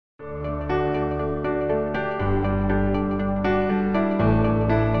All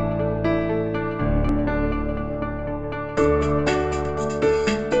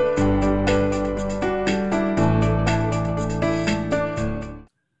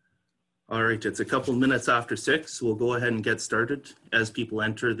right, it's a couple minutes after 6. We'll go ahead and get started. As people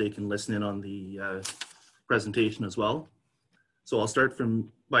enter, they can listen in on the presentation as well. So I'll start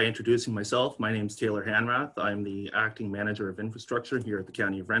by introducing myself. My name is Taylor Hanrath. I'm the Acting Manager of Infrastructure here at the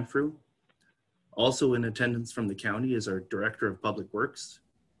County of Renfrew. Also in attendance from the county is our Director of Public Works,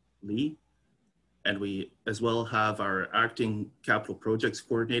 Lee. And we as well have our Acting Capital Projects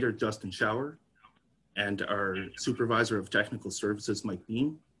Coordinator, Justin Schauer, and our Supervisor of Technical Services, Mike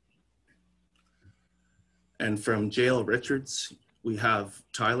Bean. And from JL Richards, we have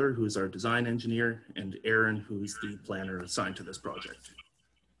Tyler, who's our design engineer, and Aaron, who's the planner assigned to this project.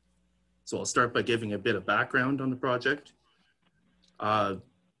 So I'll start by giving a bit of background on the project.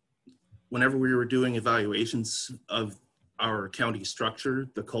 Whenever we were doing evaluations of our county structure,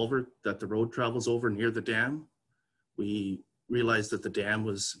 the culvert that the road travels over near the dam, we realized that the dam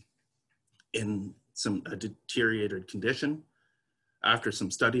was in a deteriorated condition. After some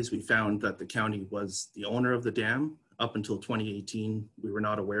studies, we found that the county was the owner of the dam. Up until 2018, we were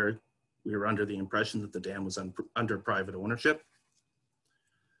not aware. We were under the impression that the dam was under private ownership.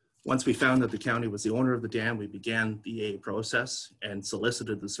 Once we found that the county was the owner of the dam, we began the EA process and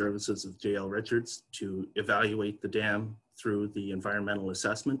solicited the services of JL Richards to evaluate the dam through the environmental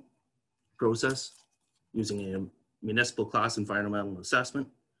assessment process using a municipal class environmental assessment.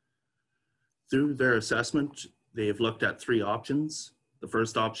 Through their assessment, they have looked at 3 options. The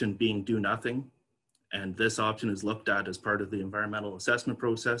first option being do nothing. And this option is looked at as part of the environmental assessment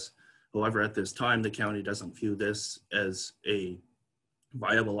process. However, at this time, the county doesn't view this as a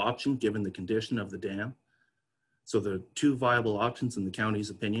viable option given the condition of the dam. So the 2 viable options in the county's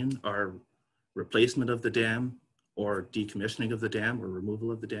opinion are replacement of the dam or decommissioning of the dam or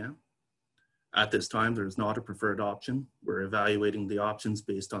removal of the dam. At this time, there is not a preferred option. We're evaluating the options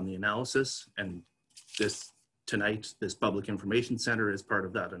based on the analysis, and tonight, this Public Information Center is part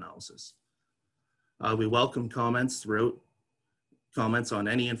of that analysis. We welcome comments on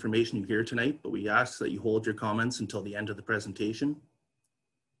any information you hear tonight, but we ask that you hold your comments until the end of the presentation.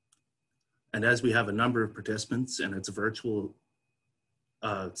 And as we have a number of participants and it's a virtual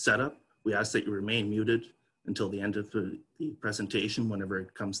setup, we ask that you remain muted until the end of the presentation whenever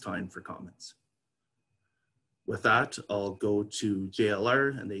it comes time for comments. With that, I'll go to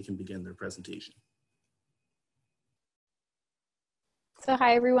JLR and they can begin their presentation. So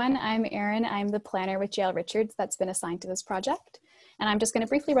hi everyone, I'm Erin. I'm the planner with JL Richards that's been assigned to this project. And I'm just going to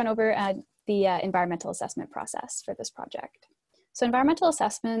briefly run over the environmental assessment process for this project. So environmental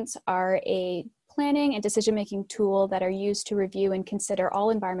assessments are a planning and decision-making tool that are used to review and consider all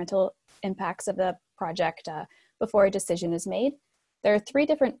environmental impacts of the project before a decision is made. There are 3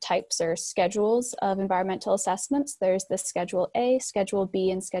 different types or schedules of environmental assessments. There's the Schedule A, Schedule B,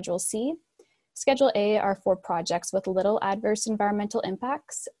 and Schedule C. Schedule A are for projects with little adverse environmental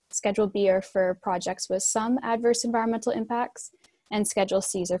impacts. Schedule B are for projects with some adverse environmental impacts. And Schedule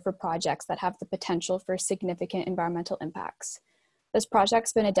Cs are for projects that have the potential for significant environmental impacts. This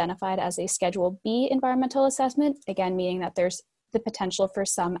project's been identified as a Schedule B environmental assessment, again, meaning that there's the potential for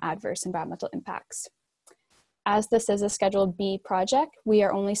some adverse environmental impacts. As this is a Schedule B project, we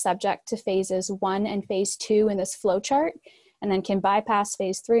are only subject to phases 1 and phase 2 in this flow chart, and then can bypass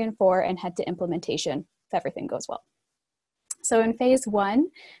phase 3 and 4 and head to implementation if everything goes well. So in phase 1,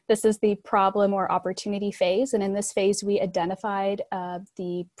 this is the problem or opportunity phase. And in this phase, we identified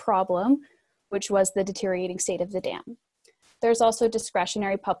the problem, which was the deteriorating state of the dam. There's also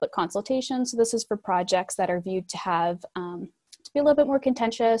discretionary public consultation. So this is for projects that are viewed to have, to be a little bit more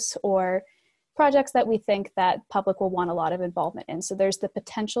contentious, or projects that we think that public will want a lot of involvement in. So there's the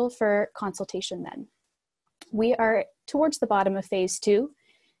potential for consultation then. We are towards the bottom of phase 2.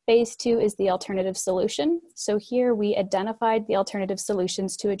 Phase 2 is the alternative solution. So here we identified the alternative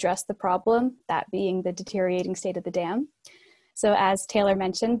solutions to address the problem, that being the deteriorating state of the dam. So as Taylor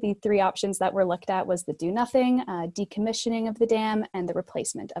mentioned, the 3 options that were looked at was the do nothing, decommissioning of the dam, and the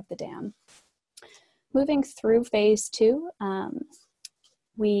replacement of the dam. Moving through phase 2,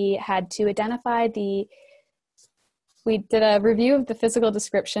 we had to identify we did a review of the physical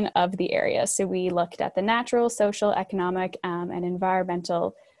description of the area. So we looked at the natural, social, economic, and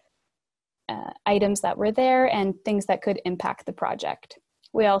environmental items that were there and things that could impact the project.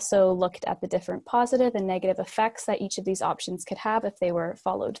 We also looked at the different positive and negative effects that each of these options could have if they were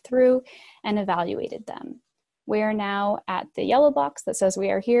followed through, and evaluated them. We are now at the yellow box that says we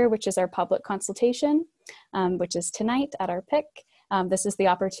are here, which is our public consultation, which is tonight at our PIC. This is the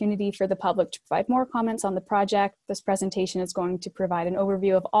opportunity for the public to provide more comments on the project. This presentation is going to provide an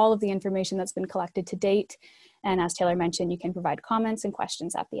overview of all of the information that's been collected to date. And as Taylor mentioned, you can provide comments and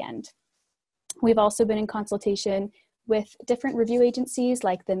questions at the end. We've also been in consultation with different review agencies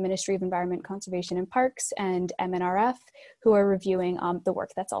like the Ministry of Environment, Conservation and Parks and MNRF, who are reviewing the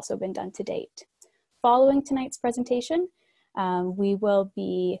work that's also been done to date. Following tonight's presentation, we will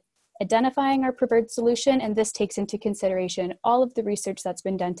be identifying our preferred solution, and this takes into consideration all of the research that's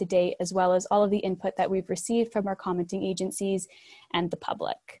been done to date, as well as all of the input that we've received from our commenting agencies and the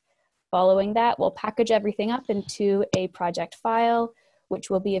public. Following that, we'll package everything up into a project file, which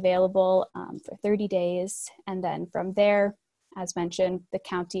will be available for 30 days. And then from there, as mentioned, the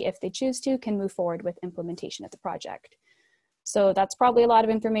county, if they choose to, can move forward with implementation of the project. So that's probably a lot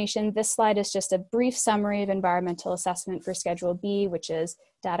of information. This slide is just a brief summary of environmental assessment for Schedule B, which is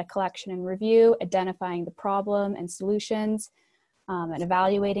data collection and review, identifying the problem and solutions, and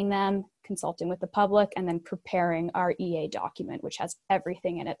evaluating them, consulting with the public, and then preparing our EA document, which has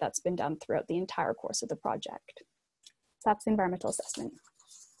everything in it that's been done throughout the entire course of the project. So that's the environmental assessment.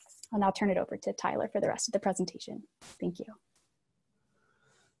 I'll now turn it over to Tyler for the rest of the presentation. Thank you.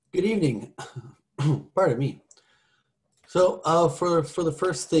 Good evening. Pardon me. So for the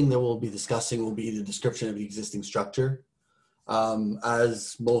first thing that we'll be discussing will be the description of the existing structure.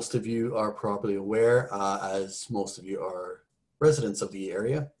 As most of you are probably aware, as most of you are residents of the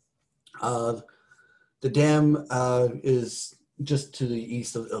area, the dam is just to the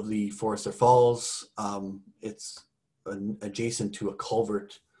east of the Forester Falls. It's adjacent to a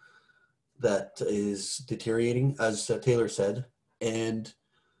culvert that is deteriorating, as Taylor said, and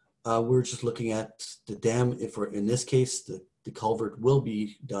we're just looking at the dam. If we're in this case, the culvert will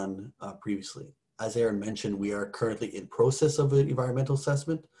be done previously. As Aaron mentioned, we are currently in process of an environmental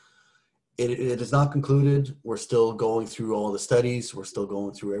assessment. It is not concluded. We're still going through all the studies. We're still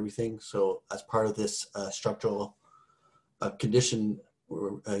going through everything. So as part of this structural condition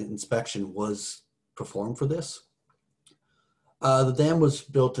inspection was performed for this. The dam was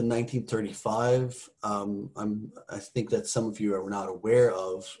built in 1935. I think that some of you are not aware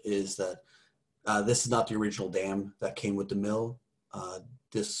of is that this is not the original dam that came with the mill.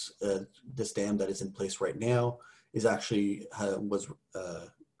 This dam that is in place right now is actually was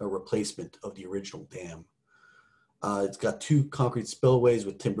a replacement of the original dam. It's got two concrete spillways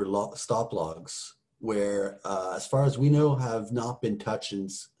with timber stop logs, where, as far as we know, have not been touched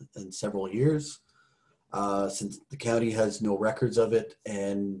in several years. Since the county has no records of it,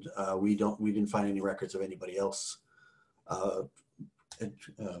 and we didn't find any records of anybody else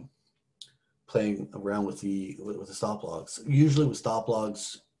playing around with the stop logs. Usually with stop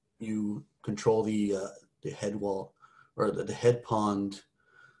logs, you control the head wall or the head pond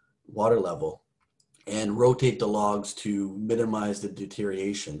water level and rotate the logs to minimize the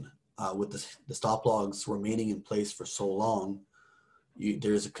deterioration. With the stop logs remaining in place for so long,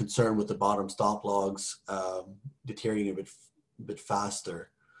 there's a concern with the bottom stop logs deteriorating a bit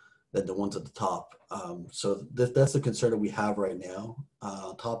faster than the ones at the top. So that's the concern that we have right now.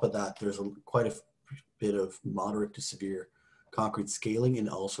 On top of that, there's quite a bit of moderate to severe concrete scaling and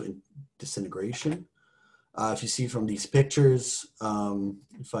also in disintegration. If you see from these pictures,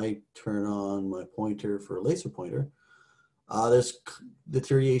 if I turn on my pointer for a laser pointer, there's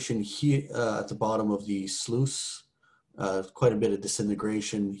deterioration here at the bottom of the sluice. Quite a bit of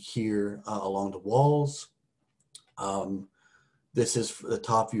disintegration here along the walls. This is the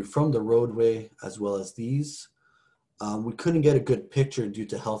top view from the roadway as well as these. We couldn't get a good picture due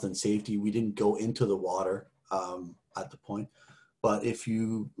to health and safety. We didn't go into the water at the point, but if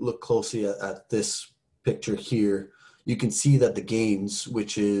you look closely at this picture here, you can see that the gains,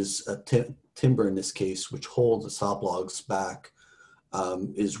 which is a timber in this case, which holds the stop logs back,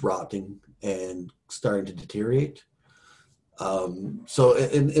 is rotting and starting to deteriorate. So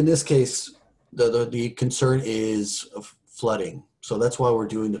in this case, the concern is of flooding. So that's why we're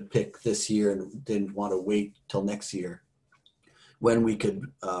doing the pick this year and didn't want to wait till next year when we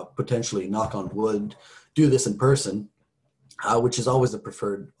could potentially, knock on wood, do this in person, which is always the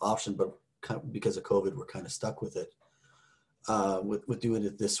preferred option, but because of COVID, we're kind of stuck with it, with doing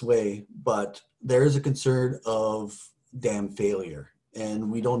it this way. But there is a concern of dam failure,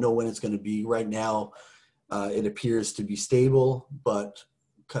 and we don't know when it's going to be. Right now, it appears to be stable, but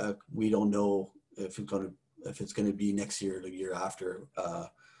we don't know if it's going to be next year or the year after.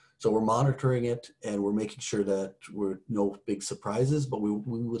 So we're monitoring it, and we're making sure that we're no big surprises, but we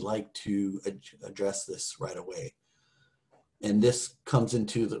would like to address this right away. And this comes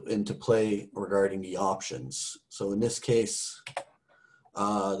into play regarding the options. So in this case,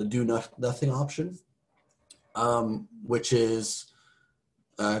 the do nothing option, which is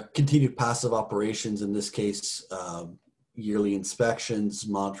Continued passive operations, in this case, yearly inspections,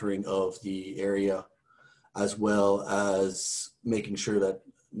 monitoring of the area, as well as making sure that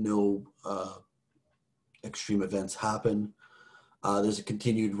no extreme events happen. There's a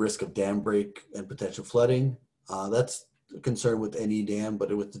continued risk of dam break and potential flooding. That's a concern with any dam,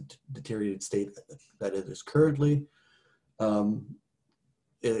 but with the deteriorated state that it is currently,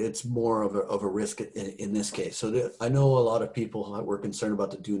 it's more of a risk in this case. So I know a lot of people were concerned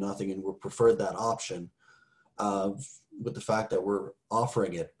about the do nothing and would prefer that option with the fact that we're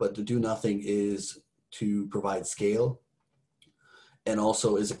offering it, but the do nothing is to provide scale, and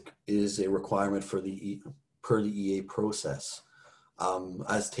also is a requirement for per the EA process.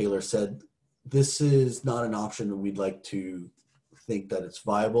 As Taylor said, this is not an option that we'd like to think that it's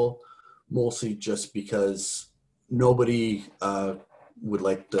viable, mostly just because nobody would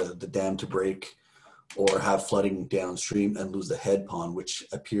like the dam to break or have flooding downstream and lose the head pond, which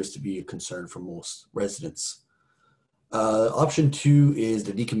appears to be a concern for most residents. Option 2 is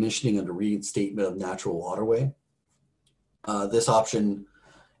the decommissioning and the reinstatement of natural waterway. This option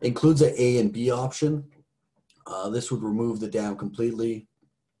includes an A and B option. This would remove the dam completely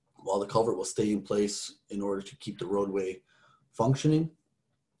while the culvert will stay in place in order to keep the roadway functioning,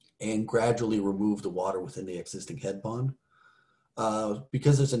 and gradually remove the water within the existing head pond.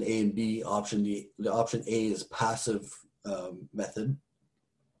 Because there's an A and B option, the option A is passive method,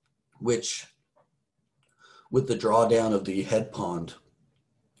 which with the drawdown of the head pond,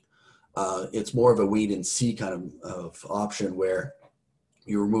 it's more of a wait and see kind of option where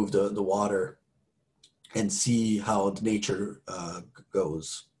you remove the water and see how nature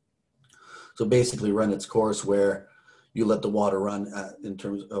goes. So basically run its course where you let the water run in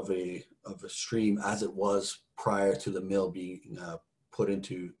terms of a stream as it was prior to the mill being put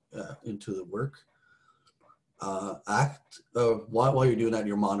into the work. While you're doing that,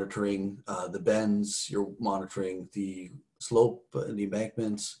 you're monitoring the bends, you're monitoring the slope and the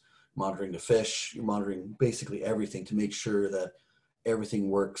embankments, monitoring the fish, you're monitoring basically everything to make sure that everything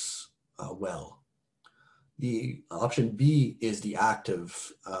works well. The option B is the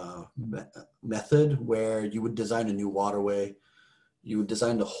active method, where you would design a new waterway. You would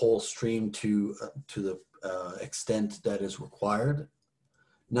design the whole stream to the extent that is required.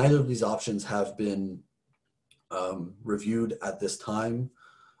 Neither of these options have been reviewed at this time.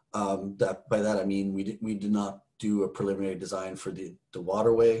 By that I mean we did not do a preliminary design for the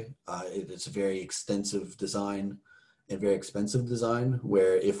waterway. It's a very extensive design and very expensive design,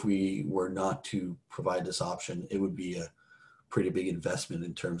 where if we were not to provide this option, it would be a pretty big investment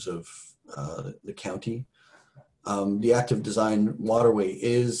in terms of the county. The active design waterway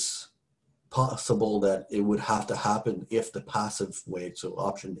is possible that it would have to happen if the passive way, so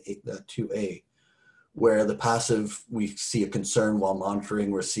option 2A, where the passive, we see a concern while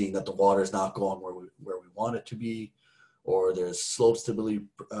monitoring, we're seeing that the water is not going where we want it to be, or there's slope stability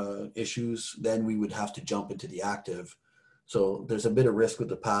issues, then we would have to jump into the active. So there's a bit of risk with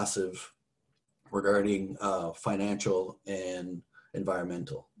the passive regarding financial and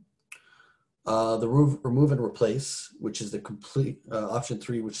environmental. The remove and replace, which is the complete, option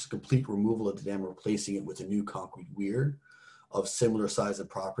 3, which is complete removal of the dam, replacing it with a new concrete weir of similar size and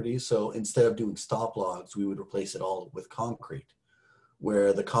properties. So instead of doing stop logs, we would replace it all with concrete,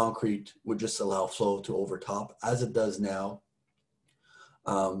 where the concrete would just allow flow to overtop as it does now.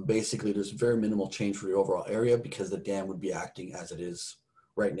 Basically, there's very minimal change for the overall area because the dam would be acting as it is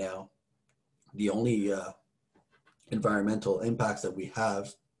right now. The only environmental impacts that we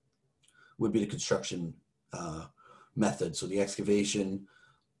have would be the construction method. So the excavation,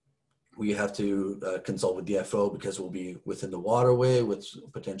 we have to consult with DFO because we'll be within the waterway with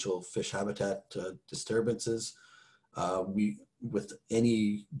potential fish habitat disturbances. With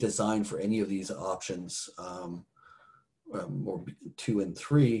any design for any of these options, or 2 and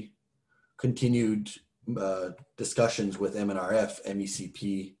 3, continued discussions with MNRF,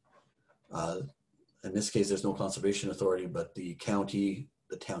 MECP. In this case, there's no conservation authority, but the county,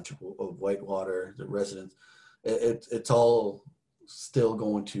 the township of Whitewater, the residents, it's all still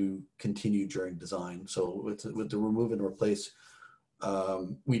going to continue during design. So with the remove and replace,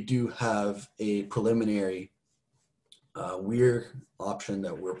 we do have a preliminary weir option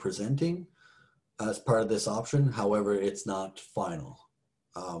that we're presenting as part of this option. However, it's not final.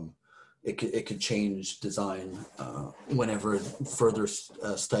 It could change design whenever further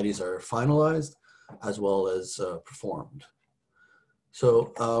studies are finalized as well as performed.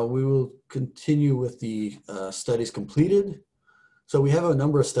 So we will continue with the studies completed. So we have a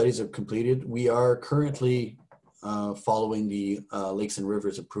number of studies that are completed. We are currently following the Lakes and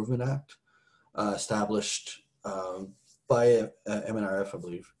Rivers Improvement Act established by MNRF, I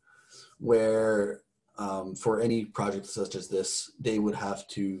believe, where for any project such as this, they would have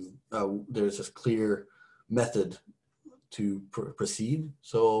to, there's a clear method to proceed.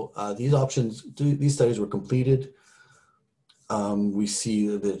 So these studies were completed. We see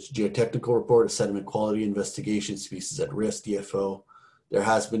the geotechnical report, sediment quality investigation, species at risk, DFO. There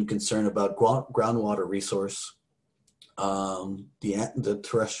has been concern about groundwater resource, the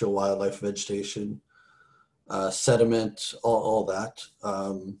terrestrial wildlife vegetation, sediment, all that.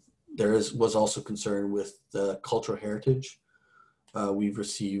 Was also concern with the cultural heritage. We've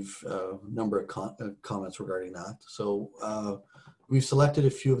received a number of comments regarding that. So we've selected a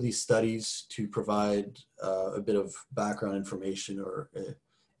few of these studies to provide a bit of background information or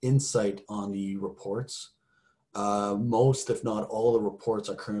insight on the reports. Most, if not all, the reports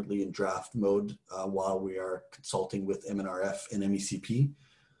are currently in draft mode while we are consulting with MNRF and MECP.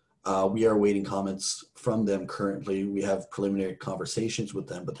 We are awaiting comments from them currently. We have preliminary conversations with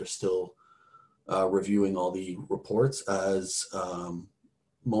them, but they're still reviewing all the reports, as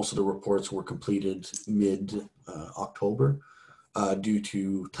most of the reports were completed mid-October due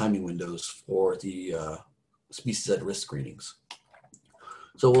to timing windows for the species at risk screenings.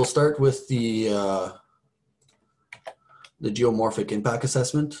 So we'll start with the geomorphic impact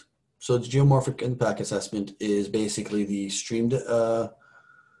assessment. So the geomorphic impact assessment is basically the streamed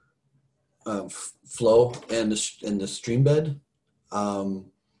flow and the stream bed.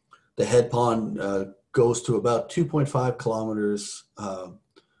 The head pond goes to about 2.5 kilometers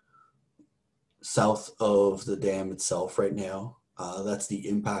south of the dam itself right now. That's the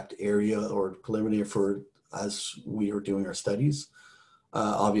impact area or preliminary for as we are doing our studies.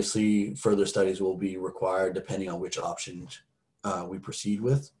 Obviously, further studies will be required depending on which option we proceed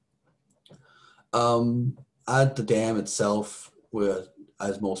with. At the dam itself,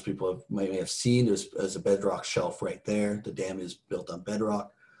 as most people may have seen, there's a bedrock shelf right there. The dam is built on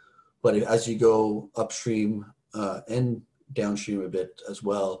bedrock. But as you go upstream and downstream a bit as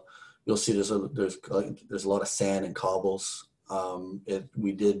well, you'll see there's a lot of sand and cobbles.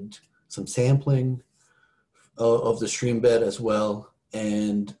 We did some sampling of the stream bed as well,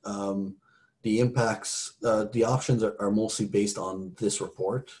 and the impacts, the options are mostly based on this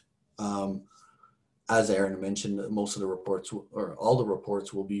report. As Aaron mentioned, most of the reports, or all the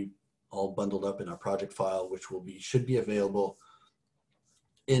reports, will be all bundled up in our project file, which should be available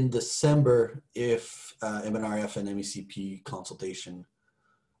in December if MNRF and MECP consultation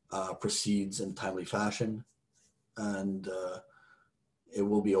proceeds in timely fashion, and it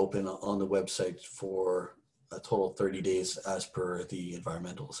will be open on the website for a total of 30 days as per the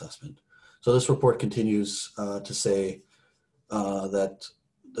environmental assessment. So this report continues to say that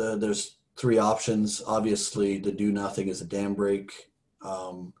there's 3 options. Obviously, the do nothing is a dam break.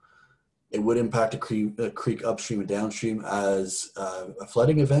 It would impact a creek upstream and downstream as a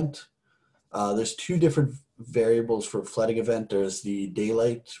flooding event. There's 2 different variables for flooding event. There's the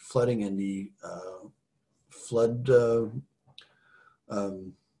daylight flooding and the flood,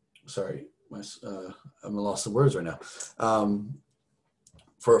 sorry, I'm lost of words right now.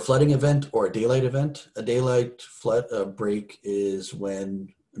 For a flooding event or a daylight event, a daylight flood break is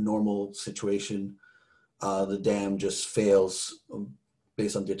when a normal situation, the dam just fails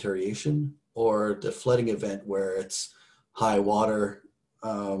based on deterioration, or the flooding event where it's high water,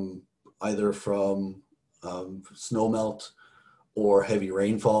 either from snowmelt or heavy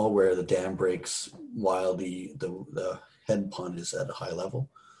rainfall, where the dam breaks while the head pond is at a high level.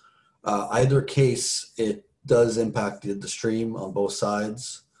 Either case, it does impact the stream on both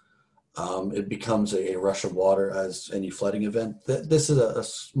sides. It becomes a rush of water as any flooding event. This is a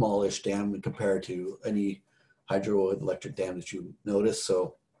smallish dam compared to any hydroelectric dam that you notice.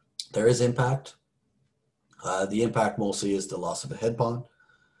 So there is impact. The impact mostly is the loss of a head pond,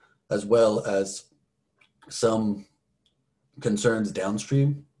 as well as some concerns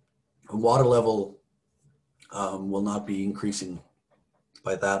downstream. Water level will not be increasing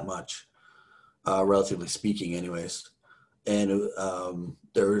by that much, relatively speaking anyways. And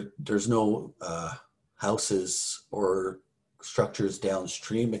there's no houses or structures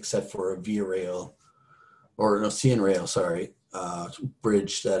downstream except for a via rail, or no, CN rail, sorry,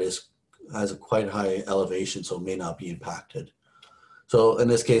 bridge that has a quite high elevation, so may not be impacted. So in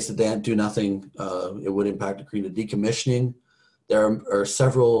this case, the dam do nothing, it would impact the creek. The decommissioning, there are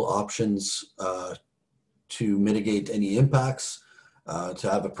several options to mitigate any impacts.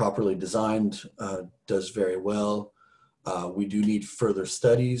 To have it properly designed does very well. We do need further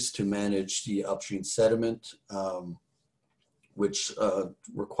studies to manage the upstream sediment, which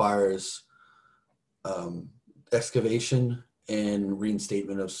requires excavation and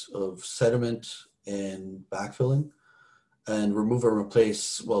reinstatement of sediment and backfilling. And remove or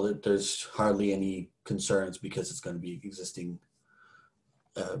replace, well, there's hardly any concerns because it's going to be existing,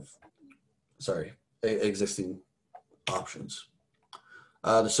 existing options.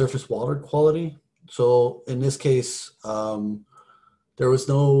 The surface water quality. So in this case, there was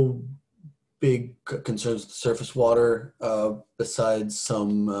no big concerns with the surface water, besides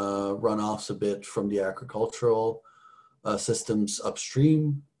some runoffs a bit from the agricultural systems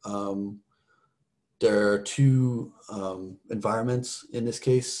upstream. There are two environments in this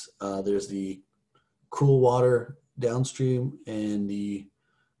case. There's the cool water downstream and the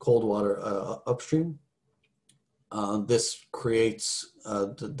cold water upstream. This creates,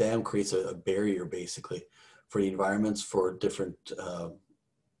 the dam creates a barrier basically for the environments for different,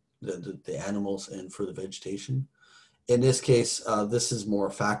 the animals and for the vegetation. In this case, this is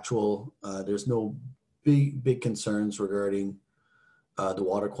more factual. There's no big concerns regarding the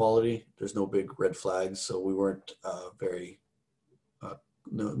water quality. There's no big red flags, so we weren't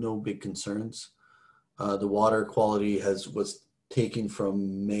no big concerns. The water quality was taken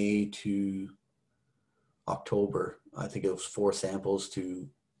from May to October. I think it was 4 samples to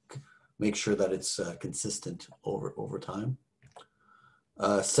make sure that it's consistent over time.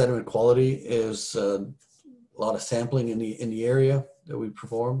 Sediment quality is a lot of sampling in the area that we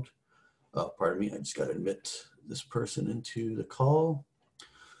performed. Pardon me, I just got to admit this person into the call.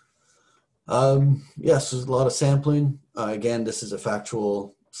 Yes, there's a lot of sampling. Again, this is a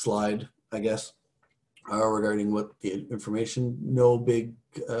factual slide, I guess, regarding what the information. No big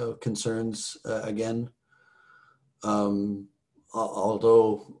concerns again.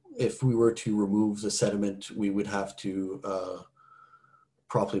 Although if we were to remove the sediment, we would have to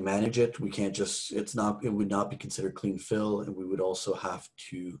properly manage it. We can't just, it would not be considered clean fill, and we would also have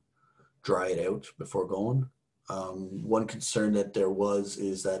to dry it out before going. One concern that there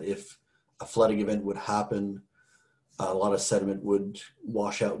is that if a flooding event would happen, a lot of sediment would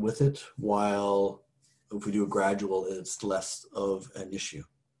wash out with it, while if we do a gradual, it's less of an issue.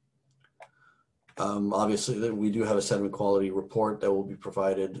 Obviously, we do have a sediment quality report that will be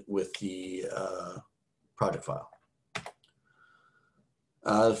provided with the project file.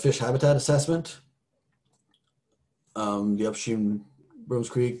 The fish habitat assessment. The upstream Brooms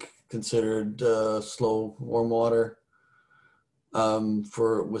Creek considered slow warm water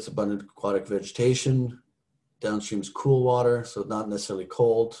with abundant aquatic vegetation. Downstream's cool water, so not necessarily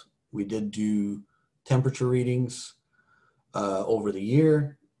cold. We did do temperature readings over the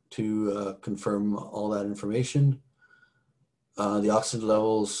year to confirm all that information. The oxygen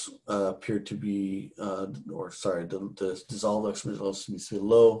levels appear to be, the dissolved oxygen levels seem to be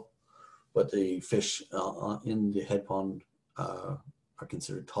low, but the fish in the head pond are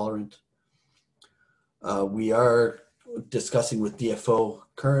considered tolerant. We are discussing with DFO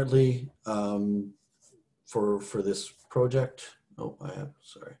currently for this project. Oh,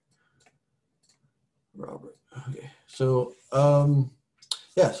 Robert. Okay, so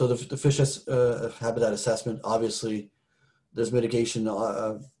yeah, so the fish habitat assessment, obviously there's mitigation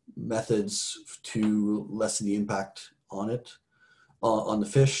methods to lessen the impact on it, on the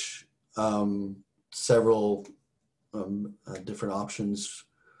fish. Several different options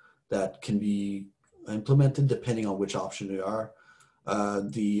that can be implemented depending on which option they are.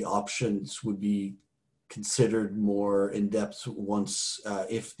 The options would be considered more in depth once,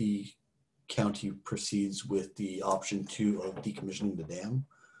 if the county proceeds with the option 2 of decommissioning the dam.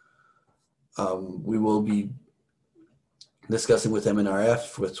 We will be discussing with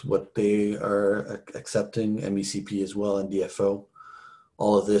MNRF with what they are accepting, MECP as well, and DFO.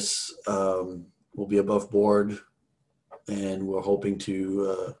 All of this will be above board, and we're hoping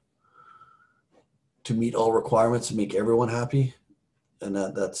to meet all requirements and make everyone happy. And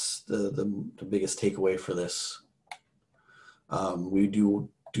that's the biggest takeaway for this. We do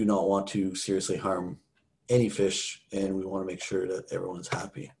not want to seriously harm any fish, and we want to make sure that everyone's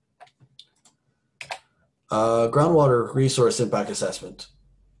happy. Groundwater resource impact assessment.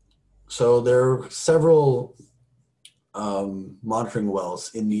 So there are several monitoring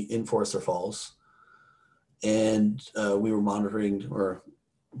wells in Forester Falls, and we were monitoring, or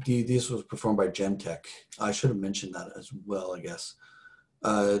this was performed by Gemtech. I should have mentioned that as well, I guess.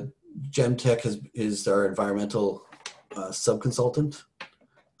 Gemtech is our environmental sub-consultant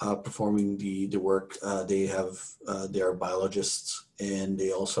performing the work. They are biologists, and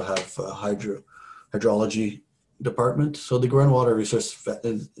they also have hydrology department. So the groundwater resource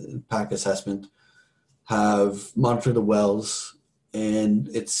impact assessment have monitored the wells, and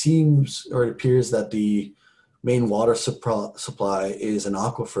it seems, or it appears, that the main water supply is an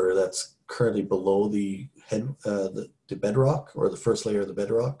aquifer that's currently below the bedrock, or the first layer of the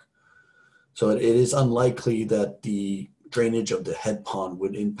bedrock. So it is unlikely that the drainage of the head pond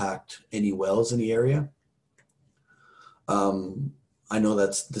would impact any wells in the area. I know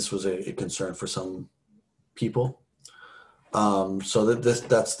this was a concern for some people. So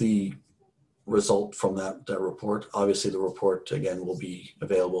that's the result from that report. Obviously, the report again will be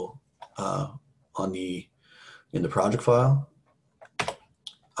available in the project file.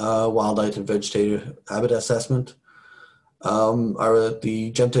 Wildlife and vegetative habitat assessment.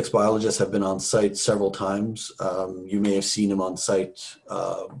 The Gemtex biologists have been on site several times. You may have seen them on site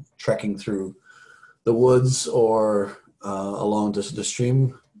trekking through the woods or along the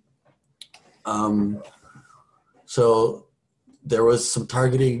stream. So there was some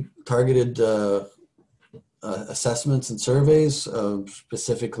targeted assessments and surveys,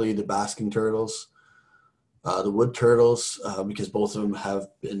 specifically the basking turtles, the wood turtles, because both of them have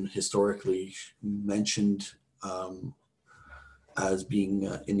been historically mentioned as being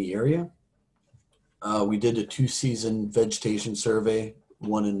in the area. We did a 2-season vegetation survey,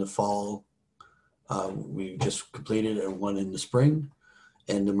 one in the fall we just completed, and one in the spring,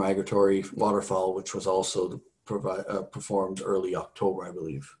 and the migratory waterfowl, which was also performed early October, I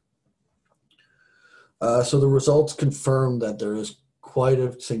believe. So the results confirm that there is quite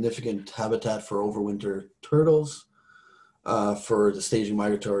a significant habitat for overwinter turtles. For the staging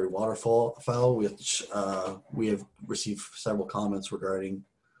migratory waterfowl, which we have received several comments regarding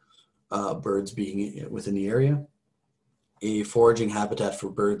birds being within the area. A foraging habitat for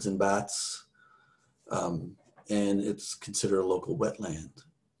birds and bats, and it's considered a local wetland.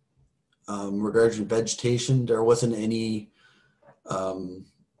 Regarding vegetation, there wasn't any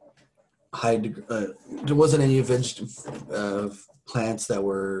plants that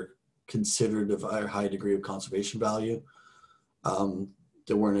were considered of a high degree of conservation value.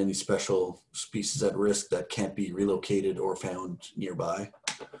 There weren't any special species at risk that can't be relocated or found nearby.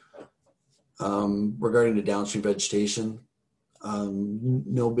 Regarding the downstream vegetation,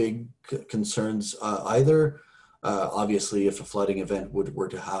 no big concerns either. Obviously, if a flooding event were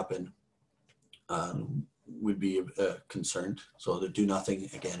to happen, would be concerned. So the do nothing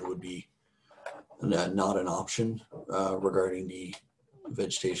again would be not an option regarding the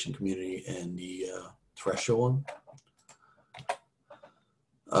vegetation community and the terrestrial one.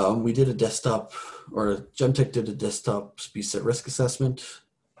 We did a desktop, or Gemtech did a desktop species at risk assessment.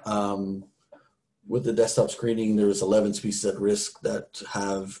 With the desktop screening, there was 11 species at risk that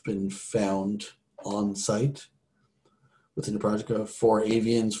have been found on site within the project. 4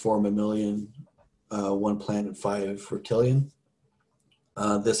 avians, 4 mammalian, 1 plant, and 5 reptilian.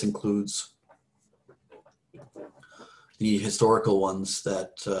 This includes the historical ones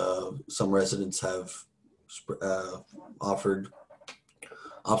that some residents have offered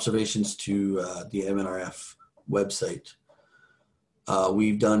observations to the MNRF website.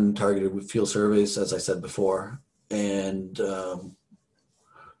 We've done targeted field surveys, as I said before, and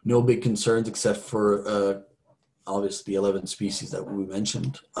no big concerns except for obviously the 11 species that we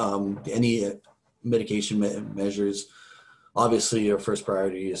mentioned. Any mitigation measures, obviously our first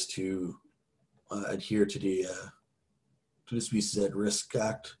priority is to adhere to the Species at Risk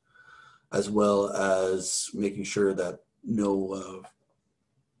Act, as well as making sure that no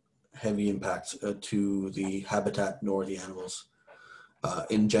heavy impacts to the habitat nor the animals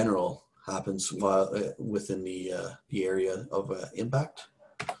in general happens while within the area of impact.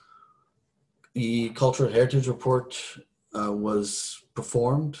 The Cultural Heritage Report was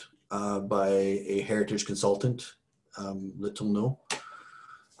performed by a heritage consultant, Little No.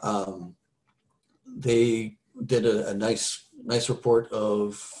 They did a nice report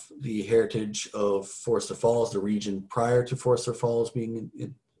of the heritage of Forester Falls, the region prior to Forester Falls being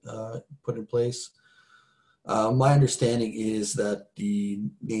put in place. My understanding is that the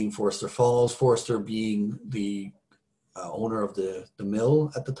name Forester Falls, Forester being the owner of the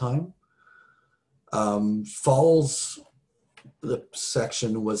mill at the time, Falls, the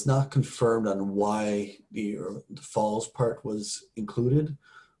section was not confirmed on why the Falls part was included,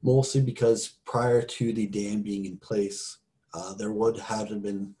 mostly because prior to the dam being in place, there would have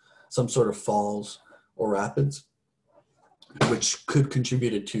been some sort of falls or rapids, which could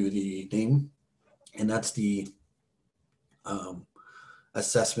contribute to the name. And that's the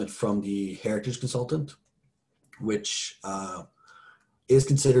assessment from the heritage consultant, which is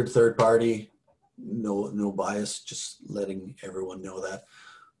considered third party. No bias, just letting everyone know that.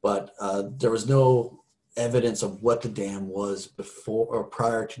 But there was no evidence of what the dam was before or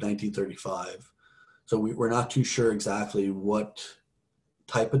prior to 1935. So we're not too sure exactly what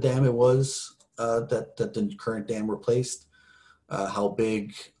type of dam it was that the current dam replaced, how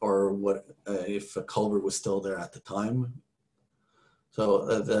big, or what if a culvert was still there at the time. So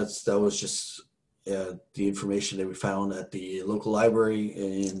that was just the information that we found at the local library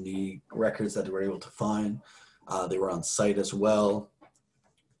and the records that they were able to find. They were on site as well.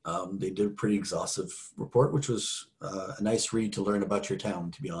 They did a pretty exhaustive report, which was a nice read to learn about your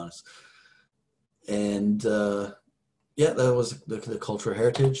town, to be honest. And yeah, that was the cultural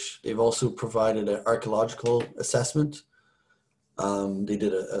heritage. They've also provided an archaeological assessment. They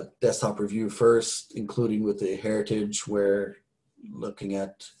did a desktop review first, including with the heritage, where looking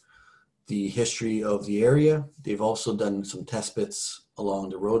at the history of the area. They've also done some test bits along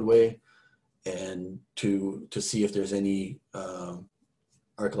the roadway and to see if there's any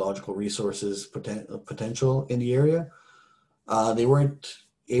archaeological resources potential in the area. They weren't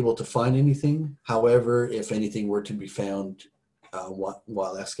able to find anything. However, if anything were to be found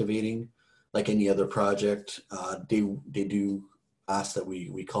while excavating, like any other project, they do ask that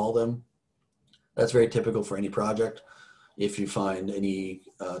we call them. That's very typical for any project. If you find any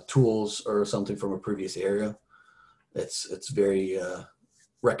tools or something from a previous area, it's very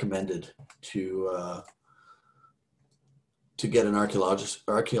recommended to get an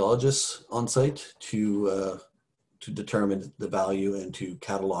archaeologist on site to determine the value and to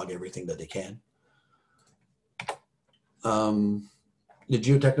catalog everything that they can. The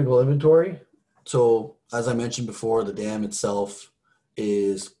geotechnical inventory. So as I mentioned before, the dam itself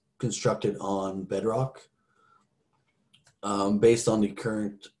is constructed on bedrock. Based on the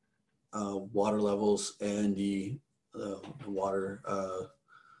current water levels and the water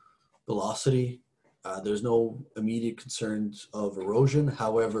velocity, there's no immediate concerns of erosion.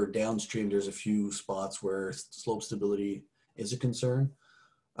 However, downstream, there's a few spots where slope stability is a concern.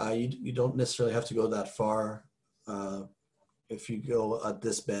 You don't necessarily have to go that far. If you go at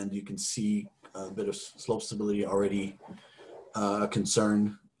this bend, you can see a bit of slope stability already a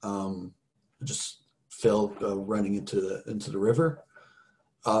concern. Just fill running into the river.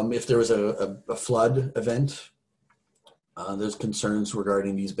 If there was a flood event, there's concerns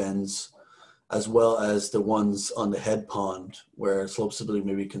regarding these bends, as well as the ones on the head pond where slope stability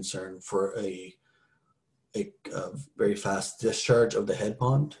may be concerned for a very fast discharge of the head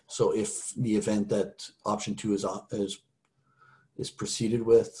pond. So if the event that option 2 is proceeded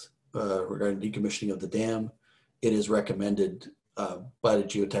with regarding decommissioning of the dam, it is recommended by the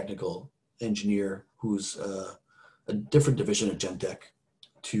geotechnical engineer, who's a different division of Gentech,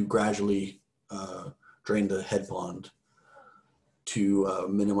 to gradually drain the head pond to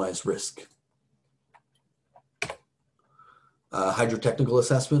minimize risk. Hydrotechnical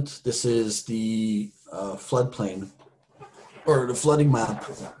assessment. This is the floodplain or the flooding map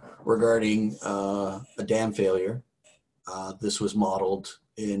regarding a dam failure. This was modeled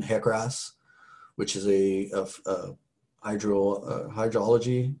in HECRAS, which is a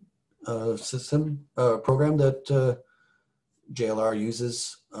hydrology system program that JLR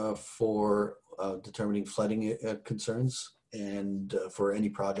uses for determining flooding concerns and for any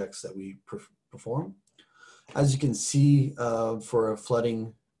projects that we perform. As you can see, for a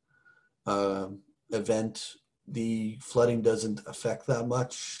flooding event, the flooding doesn't affect that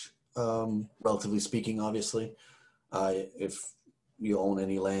much, relatively speaking, obviously. If you own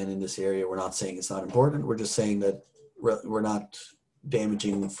any land in this area, we're not saying it's not important. We're just saying that we're not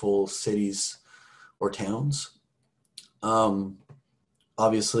damaging full cities or towns.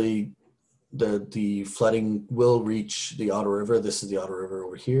 Obviously, the flooding will reach the Ottawa River. This is the Ottawa River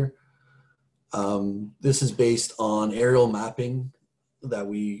over here. This is based on aerial mapping that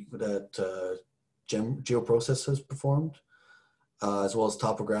GeoProcess has performed, as well as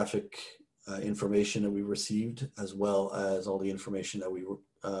topographic information that we received, as well as all the information that we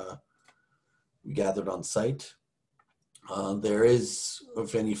gathered on site. There is,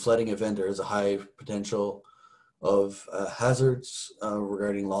 if any flooding event, there is a high potential of hazards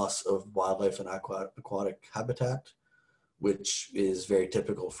regarding loss of wildlife and aquatic habitat, which is very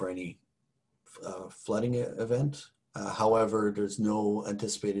typical for any flooding event. However, there's no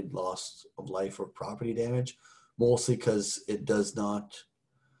anticipated loss of life or property damage, mostly because it does not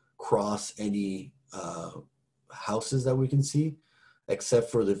cross any houses that we can see, except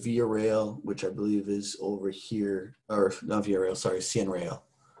for the Via Rail, which I believe is over here, or not Via Rail, sorry, CN Rail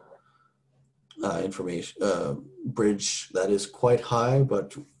bridge that is quite high,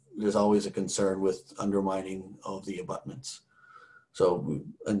 but there's always a concern with undermining of the abutments. So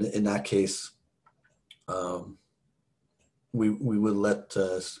in that case, we would let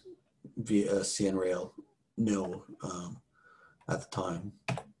via CN Rail know at the time.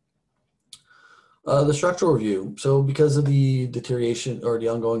 The structural review. So because of the deterioration or the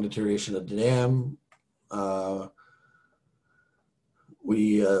ongoing deterioration of the dam,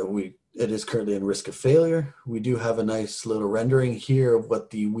 it is currently in risk of failure. We do have a nice little rendering here of what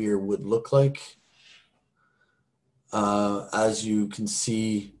the weir would look like As you can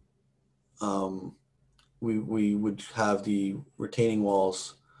see, we would have the retaining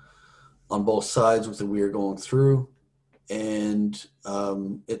walls on both sides with the weir going through, and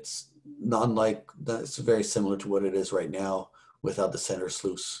it's not unlike that. It's very similar to what it is right now without the center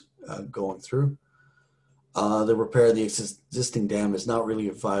sluice going through. The repair of the existing dam is not really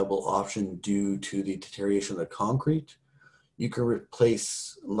a viable option due to the deterioration of the concrete. You can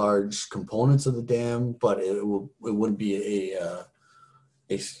replace large components of the dam, but it wouldn't be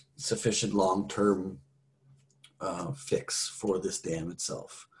a sufficient long-term fix for this dam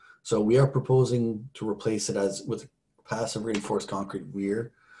itself. So we are proposing to replace it with passive reinforced concrete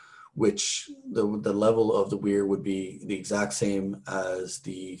weir, which the level of the weir would be the exact same as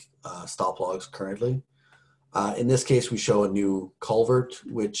the stop logs currently. In this case, we show a new culvert,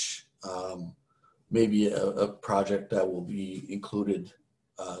 which may be a project that will be included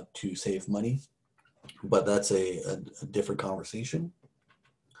to save money, but that's a different conversation.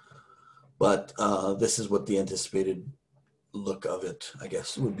 But this is what the anticipated look of it, I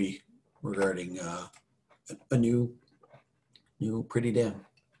guess, would be regarding a new pretty dam.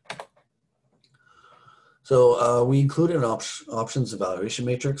 So we included an options evaluation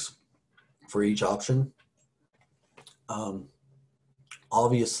matrix for each option.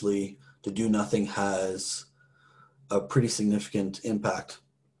 Obviously, to do nothing has a pretty significant impact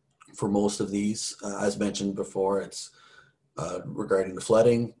for most of these. As mentioned before, it's regarding the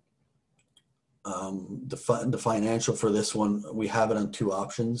flooding. The financial for this one, we have it on two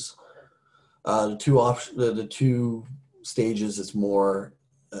options. The two stages is more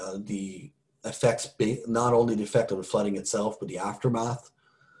the effects, not only the effect of the flooding itself, but the aftermath.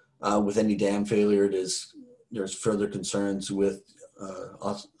 With any dam failure, there's further concerns with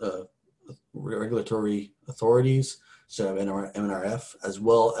regulatory authorities, so MNRF, as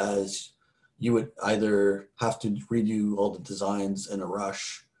well as you would either have to redo all the designs in a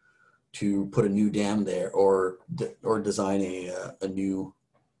rush to put a new dam there, or design a new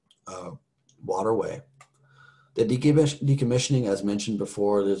waterway. The decommissioning, as mentioned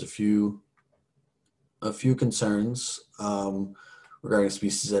before, there's a few concerns regarding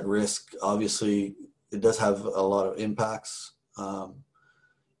species at risk. Obviously, it does have a lot of impacts.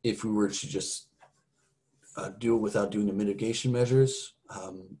 If we were to just do it without doing the mitigation measures,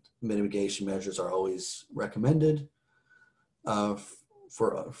 mitigation measures are always recommended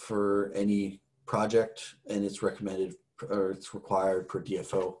for any project, and it's recommended, or it's required per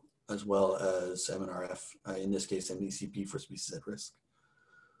DFO, as well as MNRF, in this case MECP for species at risk.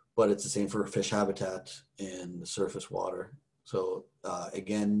 But it's the same for fish habitat and the surface water. So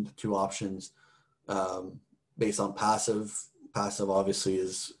again, the two options based on passive obviously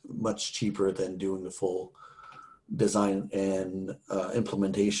is much cheaper than doing the full design and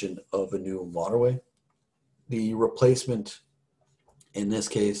implementation of a new waterway. The replacement in this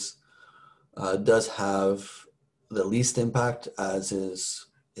case does have the least impact, as is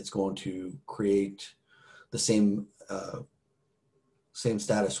it's going to create the same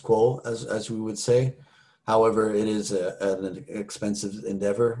status quo as we would say. However, it is an expensive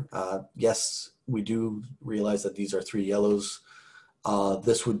endeavor. Yes, we do realize that these are three yellows.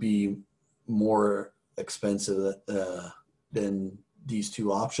 This would be more expensive than these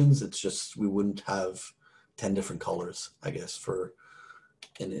two options. It's just we wouldn't have 10 different colors, I guess,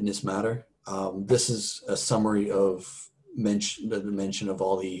 in this matter. This is a summary of the mention of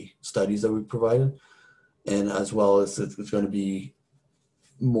all the studies that we provided, and as well as it's going to be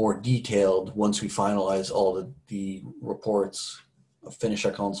more detailed once we finalize all the reports, finish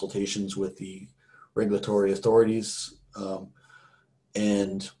our consultations with the regulatory authorities,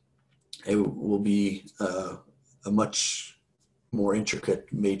 and it will be a much more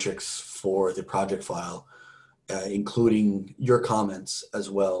intricate matrix for the project file, including your comments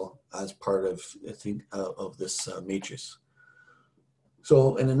as well as part of, I think, of this matrix.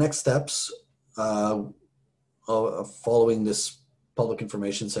 So in the next steps, following this Public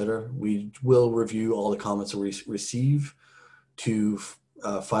Information Center, we will review all the comments that we receive to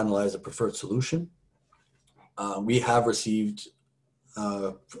finalize a preferred solution. We have received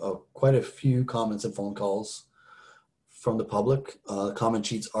quite a few comments and phone calls from the public. Comment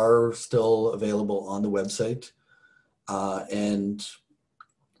sheets are still available on the website, and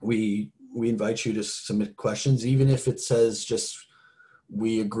we invite you to submit questions, even if it says just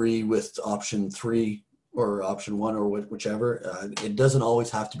we agree with option 3 or option 1 or whichever. It doesn't always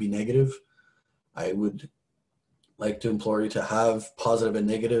have to be negative. I would like to implore you to have positive and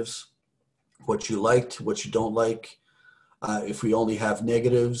negatives, what you liked, what you don't like. If we only have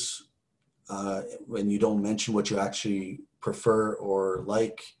negatives and you don't mention what you actually prefer or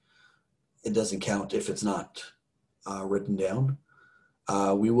like, it doesn't count if it's not written down.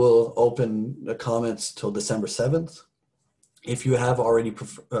 We will open the comments till December 7th. If you have already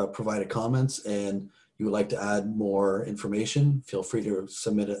provided comments and you would like to add more information, feel free to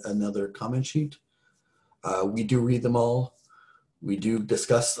submit another comment sheet. We do read them all. We do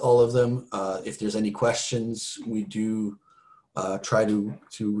discuss all of them. If there's any questions, we do try to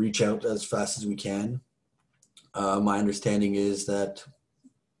reach out as fast as we can. My understanding is that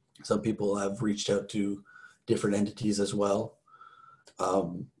some people have reached out to different entities as well.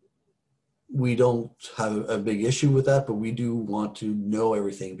 We don't have a big issue with that, but we do want to know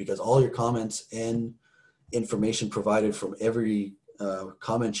everything, because all your comments and information provided from every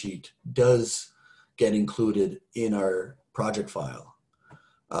comment sheet does get included in our project file.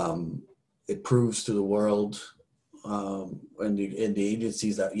 It proves to the world and the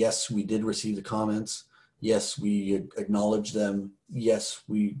agencies that yes, we did receive the comments. Yes, we acknowledge them. Yes,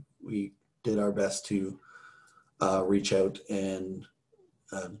 we did our best to reach out and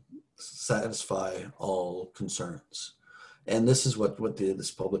satisfy all concerns. And this is what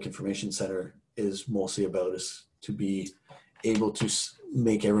this Public Information Center is mostly about, is to be able to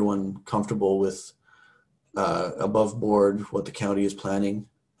make everyone comfortable with above board what the county is planning.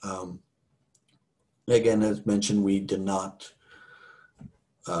 Again, as mentioned, we did not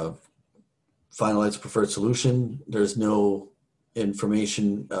finalize the preferred solution. There's no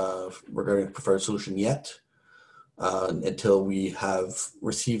information regarding the preferred solution yet until we have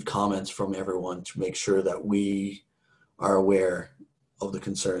received comments from everyone to make sure that we are aware of the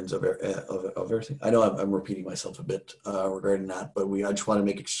concerns of everything. I know I'm repeating myself a bit regarding that, but I just want to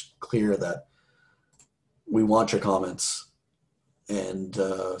make it clear that we want your comments. And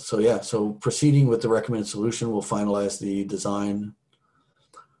so proceeding with the recommended solution, we'll finalize the design.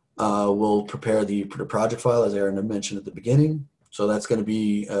 We'll prepare the project file, as Aaron had mentioned at the beginning. So that's going to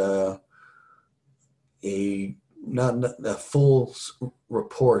be not a full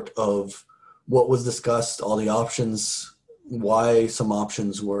report of what was discussed, all the options, why some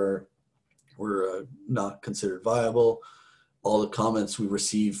options were not considered viable, all the comments we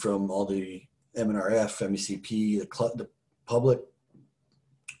received from all the MNRF, MECP, the public,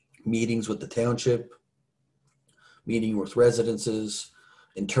 meetings with the township, meeting with residences,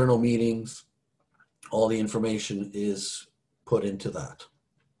 internal meetings. All the information is put into that.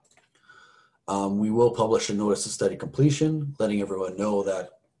 We will publish a notice of study completion, letting everyone know that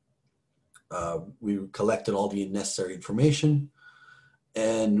we collected all the necessary information,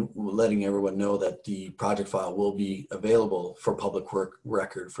 and letting everyone know that the project file will be available for public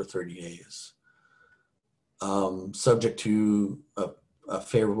record for 30 days. Subject to a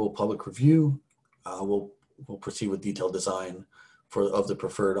favorable public review, we'll proceed with detailed design of the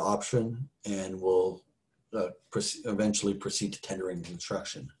preferred option, and we'll eventually proceed to tendering and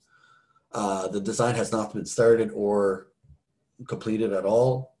construction. The design has not been started or completed at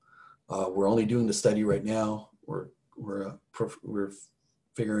all. We're only doing the study right now. We're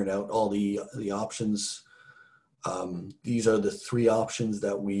figuring out all the options. These are the 3 options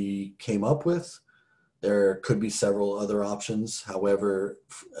that we came up with. There could be several other options. However,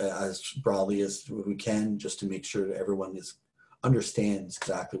 as broadly as we can, just to make sure that everyone understands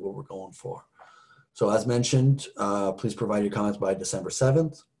exactly what we're going for. So as mentioned, please provide your comments by December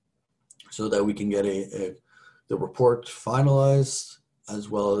 7th so that we can get the report finalized, as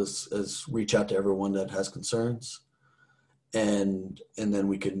well as reach out to everyone that has concerns. And then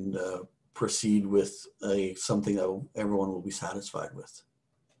we can proceed with something that everyone will be satisfied with.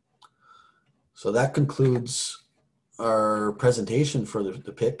 So that concludes our presentation for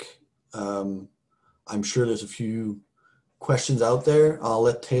the PIC. I'm sure there's a few questions out there. I'll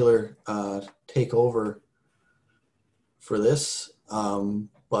let Taylor take over for this,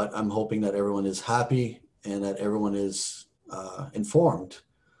 but I'm hoping that everyone is happy and that everyone is informed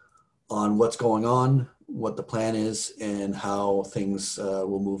on what's going on, what the plan is, and how things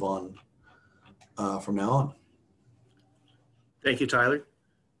will move on from now on. Thank you, Tyler.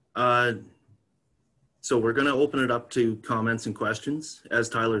 So we're going to open it up to comments and questions. As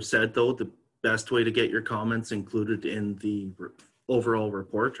Tyler said, though, the best way to get your comments included in the overall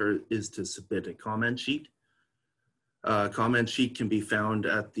report is to submit a comment sheet. Comment sheet can be found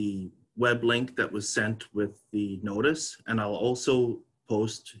at the web link that was sent with the notice, and I'll also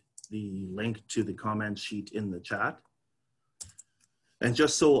post the link to the comment sheet in the chat. And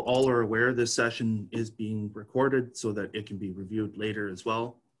just so all are aware, this session is being recorded so that it can be reviewed later as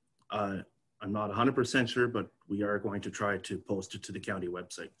well. I'm not 100% sure, but we are going to try to post it to the county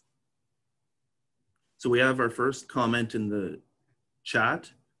website. So we have our first comment in the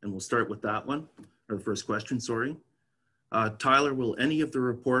chat, and we'll start with that one, or the first question, sorry. Tyler, will any of the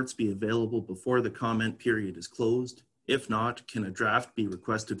reports be available before the comment period is closed? If not, can a draft be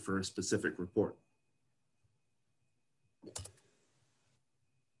requested for a specific report?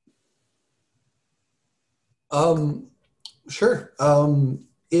 Sure.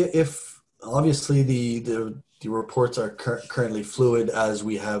 If obviously the reports are currently fluid as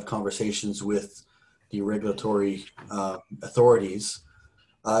we have conversations with the regulatory authorities.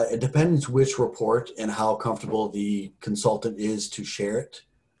 It depends which report and how comfortable the consultant is to share it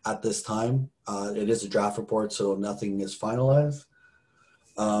at this time. It is a draft report, so nothing is finalized.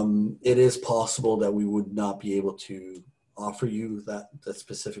 It is possible that we would not be able to offer you that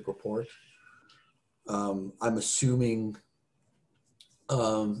specific report. I'm assuming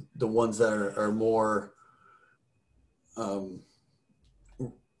the ones that are more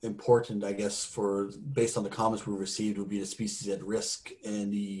important, I guess, based on the comments we received, would be the species at risk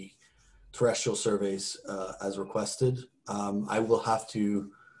and the terrestrial surveys as requested. I will have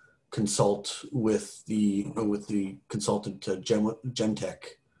to consult with the consultant to Gemtech,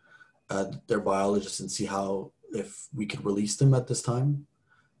 their biologists, and see if we could release them at this time.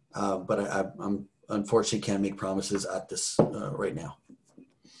 But I'm unfortunately can't make promises at this right now.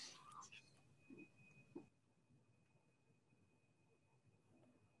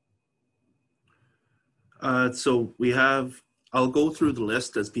 So I'll go through the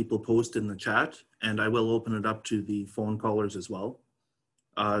list as people post in the chat, and I will open it up to the phone callers as well.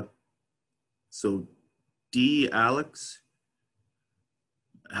 So D. Alex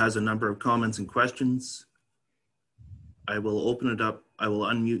has a number of comments and questions. I will open it up. I will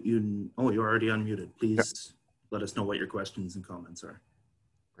unmute you. Oh, you're already unmuted. Please let us know what your questions and comments are.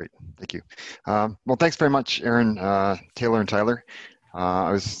 Great, thank you. Well, thanks very much, Aaron, Taylor, and Tyler.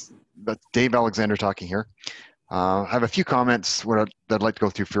 That's Dave Alexander talking here. I have a few comments that I'd like to go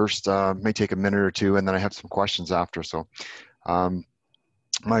through first. May take a minute or two, and then I have some questions after. So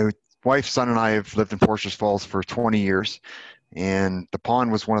my wife, son, and I have lived in Foresters Falls for 20 years, and the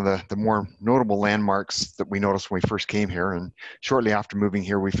pond was one of the more notable landmarks that we noticed when we first came here. And shortly after moving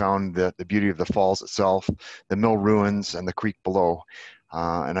here, we found the beauty of the falls itself, the mill ruins, and the creek below.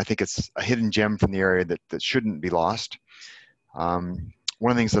 And I think it's a hidden gem from the area that shouldn't be lost. One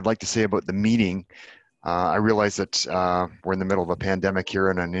of the things I'd like to say about the meeting, I realize that we're in the middle of a pandemic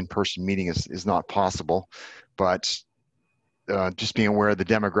here and an in-person meeting is not possible, but just being aware of the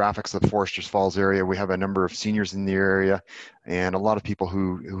demographics of the Foresters Falls area, we have a number of seniors in the area and a lot of people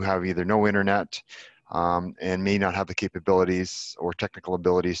who have either no internet and may not have the capabilities or technical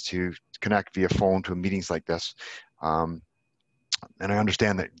abilities to connect via phone to meetings like this. And I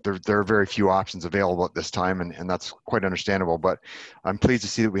understand that there are very few options available at this time, and that's quite understandable. But I'm pleased to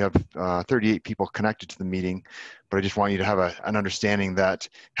see that we have 38 people connected to the meeting. But I just want you to have an understanding that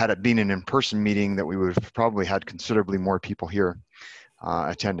had it been an in-person meeting, that we would have probably had considerably more people here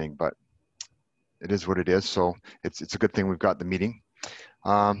attending. But it is what it is. So it's a good thing we've got the meeting.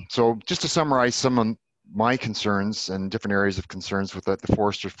 So just to summarize some of my concerns and different areas of concerns with the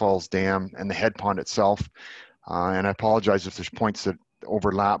Foresters Falls Dam and the head pond itself. And I apologize if there's points that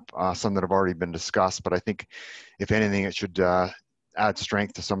overlap, some that have already been discussed, but I think if anything, it should add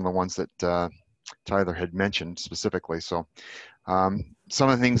strength to some of the ones that Tyler had mentioned specifically. So some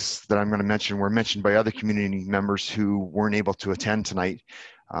of the things that I'm going to mention were mentioned by other community members who weren't able to attend tonight.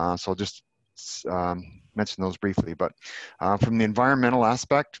 So I'll just mention those briefly. But from the environmental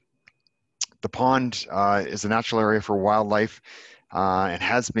aspect, the pond is a natural area for wildlife and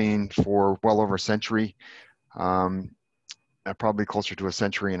has been for well over a century. Probably closer to a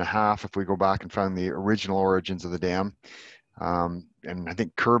century and a half if we go back and find the original origins of the dam. And I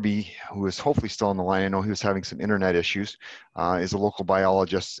think Kirby, who is hopefully still on the line, I know he was having some internet issues, is a local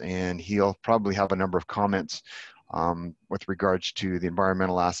biologist, and he'll probably have a number of comments with regards to the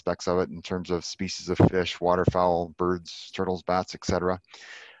environmental aspects of it in terms of species of fish, waterfowl, birds, turtles, bats, etc.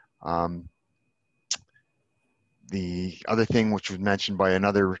 The other thing which was mentioned by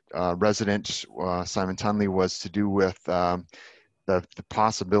another resident, Simon Tunley, was to do with the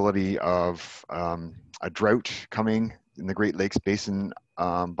possibility of a drought coming in the Great Lakes Basin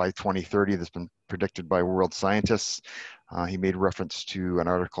by 2030 that's been predicted by world scientists. He made reference to an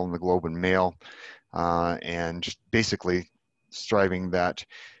article in the Globe and Mail and just basically striving that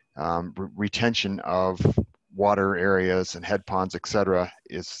retention of water areas and head ponds, etc.,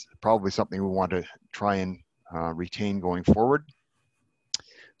 is probably something we want to try and retain going forward.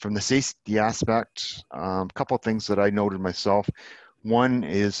 From the safety aspect, a couple of things that I noted myself. One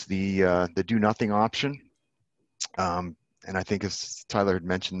is the do nothing option. And I think as Tyler had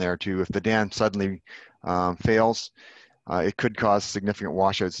mentioned there too, if the dam suddenly fails, It could cause significant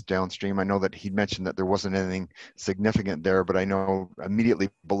washouts downstream. I know that he mentioned that there wasn't anything significant there, but I know immediately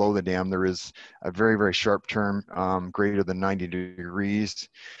below the dam there is a very, very sharp turn greater than 90 degrees.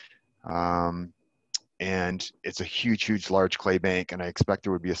 And it's a huge, huge, large clay bank, and I expect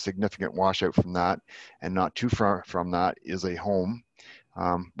there would be a significant washout from that. And not too far from that is a home,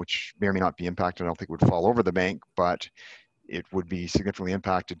 which may or may not be impacted. I don't think it would fall over the bank, but it would be significantly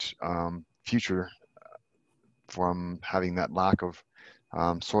impacted future from having that lack of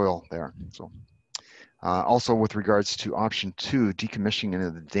soil there. So also with regards to option 2, decommissioning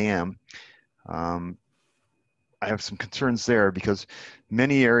of the dam, I have some concerns there because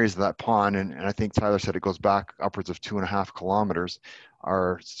many areas of that pond, and I think Tyler said it goes back upwards of 2.5 kilometers,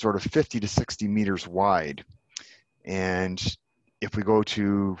 are sort of 50 to 60 meters wide. And if we go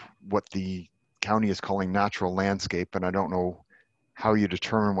to what the county is calling natural landscape, and I don't know how you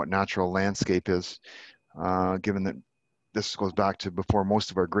determine what natural landscape is, given that this goes back to before most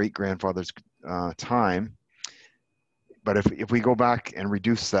of our great-grandfathers' time. But if we go back and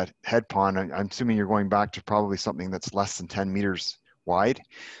reduce that head pond, I'm assuming you're going back to probably something that's less than 10 meters wide.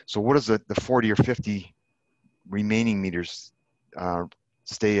 So what does the 40 or 50 remaining meters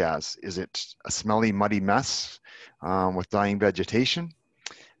stay as? Is it a smelly, muddy mess with dying vegetation?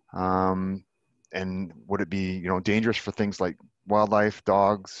 And would it be, you know, dangerous for things like wildlife,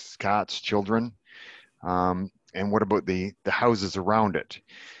 dogs, cats, children? And what about the houses around it?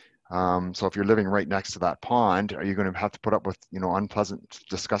 So if you're living right next to that pond, are you going to have to put up with, you know, unpleasant,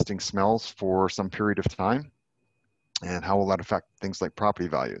 disgusting smells for some period of time? And how will that affect things like property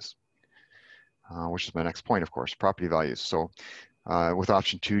values? Which is my next point, of course, property values. So with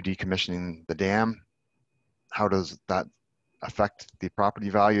option 2, decommissioning the dam, how does that affect the property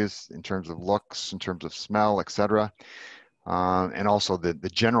values in terms of looks, in terms of smell, etc.? And also the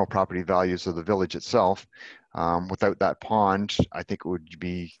general property values of the village itself. Without that pond, I think it would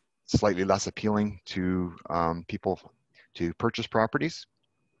be slightly less appealing to people to purchase properties.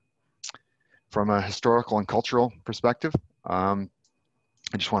 From a historical and cultural perspective, I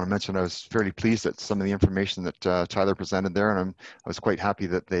just want to mention I was fairly pleased at some of the information that Tyler presented there, and I was quite happy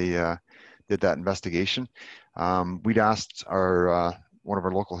that they did that investigation. We'd asked our one of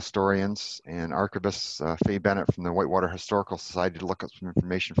our local historians and archivists, Faye Bennett from the Whitewater Historical Society, to look up some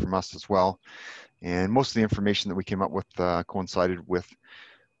information from us as well. And most of the information that we came up with coincided with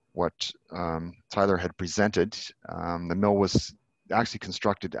what Tyler had presented. The mill was actually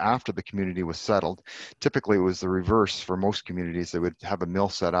constructed after the community was settled. Typically it was the reverse for most communities. They would have a mill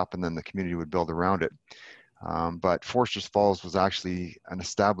set up and then the community would build around it. But Foresters Falls was actually an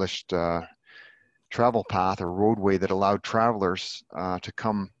established travel path or roadway that allowed travelers to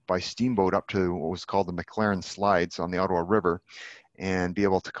come by steamboat up to what was called the McLaren Slides on the Ottawa River and be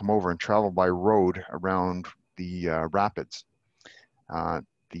able to come over and travel by road around the rapids.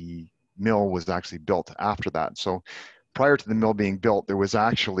 The mill was actually built after that. So prior to the mill being built, there was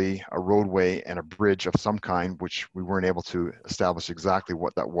actually a roadway and a bridge of some kind, which we weren't able to establish exactly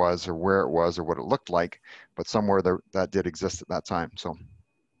what that was or where it was or what it looked like, but somewhere that did exist at that time. So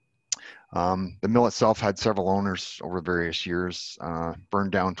the mill itself had several owners over various years,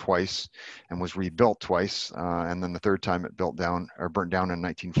 burned down twice and was rebuilt twice. And then the third time it burnt down in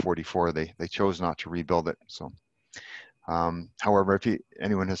 1944, they chose not to rebuild it. So, however, if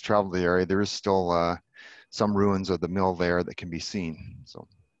anyone has traveled the area, there is still some ruins of the mill there that can be seen. So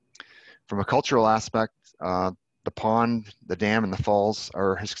from a cultural aspect, the pond, the dam, and the falls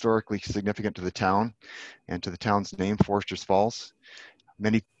are historically significant to the town and to the town's name, Foresters Falls.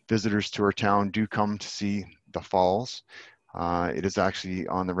 Many visitors to our town do come to see the falls. It is actually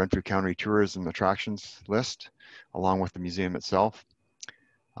on the Renfrew County Tourism Attractions list, along with the museum itself.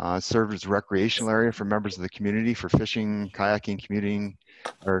 It served as a recreational area for members of the community for fishing, kayaking,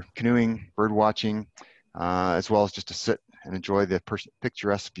 canoeing, bird watching, as well as just to sit and enjoy the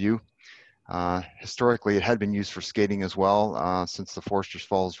picturesque view. Historically, it had been used for skating as well. Since the Foresters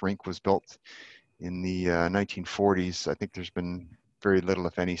Falls rink was built in the 1940s, I think there's been very little,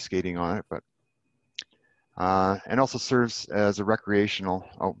 if any, skating on it, but and also serves as a recreational.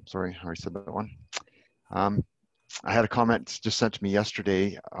 Oh, sorry, I already said that one. I had a comment just sent to me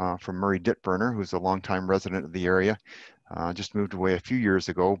yesterday from Murray Ditburner, who's a longtime resident of the area. Just moved away a few years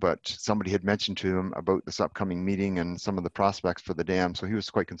ago, but somebody had mentioned to him about this upcoming meeting and some of the prospects for the dam. So he was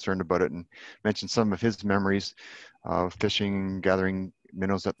quite concerned about it and mentioned some of his memories of fishing, gathering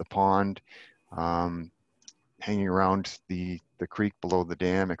minnows at the pond, hanging around the creek below the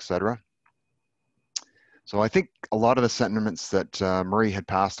dam, etc. So I think a lot of the sentiments that Murray had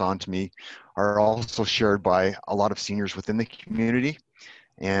passed on to me are also shared by a lot of seniors within the community.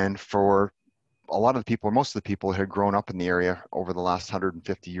 And for a lot of the people, most of the people had grown up in the area over the last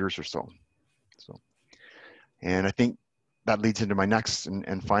 150 years or so. And I think that leads into my next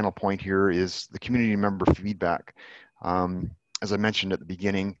and final point here is the community member feedback. As I mentioned at the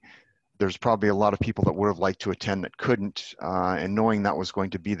beginning, there's probably a lot of people that would have liked to attend that couldn't, and knowing that was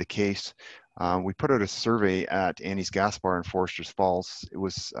going to be the case, we put out a survey at Annie's Gas Bar in Foresters Falls. It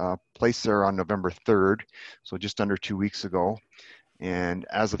was placed there on November 3rd, so just under 2 weeks ago. And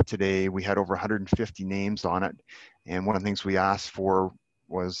as of today, we had over 150 names on it. And one of the things we asked for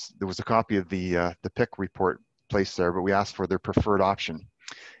was, there was a copy of the PIC report placed there, but we asked for their preferred option.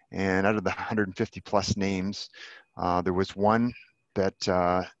 And out of the 150 plus names, there was one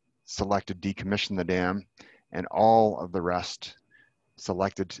that selected decommission the dam, and all of the rest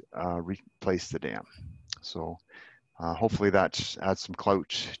selected replace the dam. So hopefully that adds some clout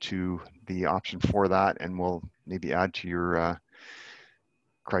to the option for that, and will maybe add to your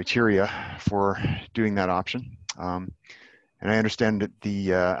criteria for doing that option. And I understand that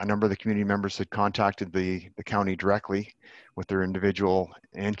a number of the community members had contacted the county directly with their individual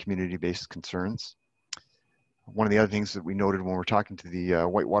and community-based concerns. One of the other things that we noted when we're talking to the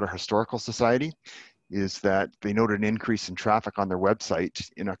Whitewater Historical Society is that they noted an increase in traffic on their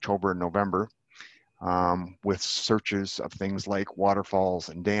website in October and November, with searches of things like waterfalls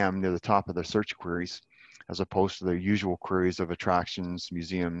and dam near the top of their search queries, as opposed to their usual queries of attractions,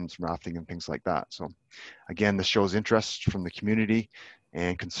 museums, rafting, and things like that. So again, this shows interest from the community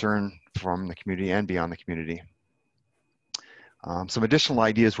and concern from the community and beyond the community. Some additional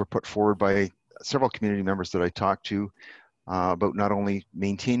ideas were put forward by several community members that I talked to about not only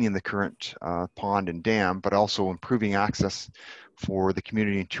maintaining the current pond and dam, but also improving access for the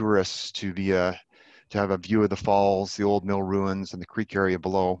community and tourists to have a view of the falls, the old mill ruins, and the creek area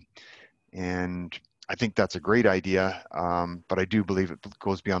below. And I think that's a great idea, but I do believe it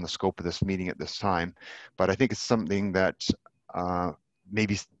goes beyond the scope of this meeting at this time. But I think it's something that may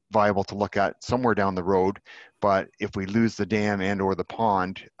be viable to look at somewhere down the road. But if we lose the dam and or the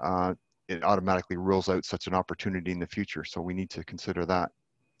pond, it automatically rules out such an opportunity in the future. So we need to consider that.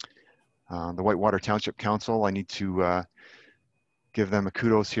 The Whitewater Township Council, I need to give them a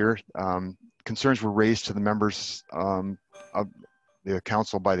kudos here. Concerns were raised to the members of the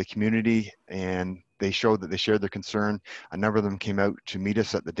council by the community, and they showed that they shared their concern. A number of them came out to meet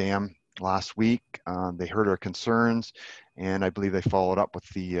us at the dam last week. They heard our concerns, and I believe they followed up with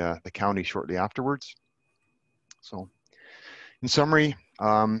the county shortly afterwards. So in summary,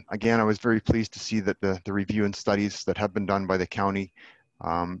 again, I was very pleased to see that the review and studies that have been done by the county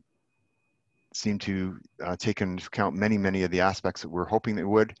seem to take into account many of the aspects that we're hoping they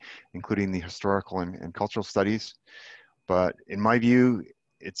would, including the historical and cultural studies. But in my view,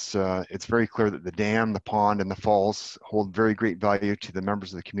 it's very clear that the dam, the pond, and the falls hold very great value to the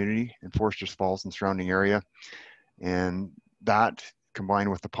members of the community in Foresters Falls and surrounding area. And that,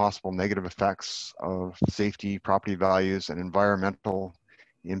 combined with the possible negative effects of safety, property values, and environmental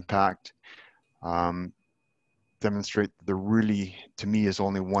impact, demonstrate that there really, to me, is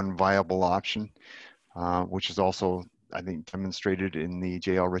only one viable option, which is also, I think, demonstrated in the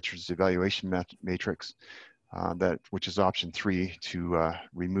J.L. Richards evaluation matrix, which is option 3, to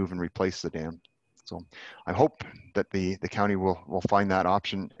remove and replace the dam. So I hope that the county will find that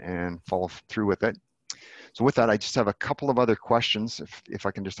option and follow through with it. So with that, I just have a couple of other questions, if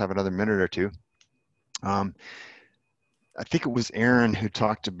I can just have another minute or two. I think it was Aaron who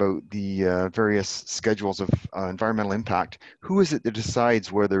talked about the various schedules of environmental impact. Who is it that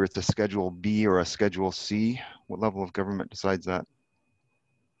decides whether it's a Schedule B or a Schedule C? What level of government decides that?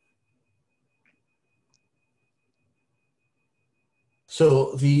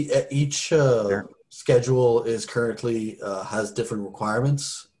 So each schedule is currently has different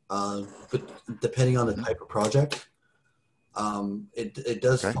requirements, but depending on the type of project, it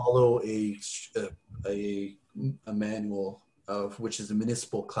does follow a manual of which is a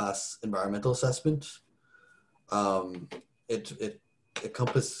municipal class environmental assessment. It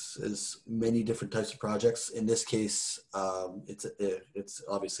encompasses many different types of projects. In this case, it's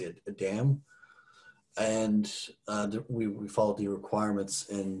obviously a dam. And we followed the requirements,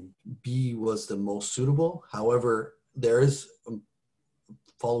 and B was the most suitable. However, there is,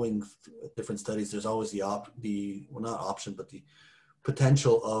 following different studies, there's always well, not option, but the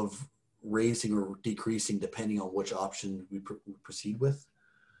potential of raising or decreasing depending on which option we proceed with.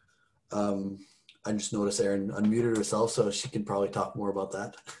 I just noticed Erin unmuted herself, so she can probably talk more about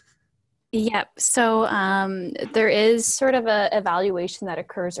that. Yep. So there is sort of a evaluation that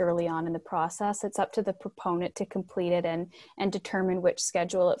occurs early on in the process. It's up to the proponent to complete it and determine which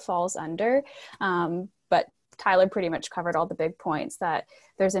schedule it falls under. But Tyler pretty much covered all the big points, that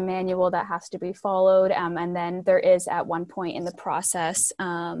there's a manual that has to be followed. And then there is at one point in the process,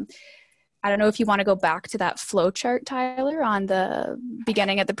 I don't know if you want to go back to that flow chart, Tyler, on the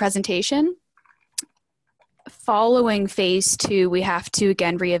beginning of the presentation. Following phase 2, we have to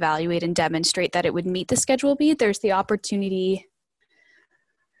again reevaluate and demonstrate that it would meet the Schedule B. There's the opportunity.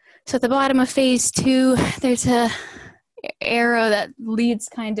 So at the bottom of phase 2, there's a arrow that leads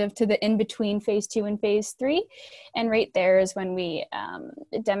kind of to the in-between phase 2 and phase 3. And right there is when we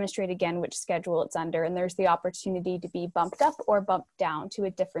demonstrate again which schedule it's under. And there's the opportunity to be bumped up or bumped down to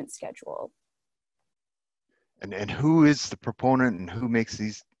a different schedule. And who is the proponent and who makes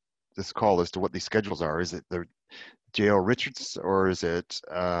this call as to what these schedules are? Is it the J.L. Richards, or is it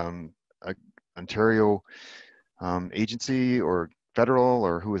a Ontario agency or federal,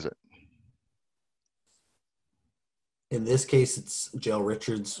 or who is it? In this case, it's J.L.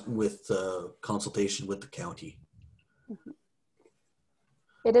 Richards with consultation with the county.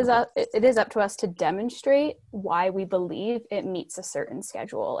 It is up to us to demonstrate why we believe it meets a certain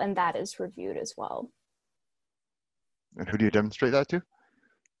schedule, and that is reviewed as well. And who do you demonstrate that to?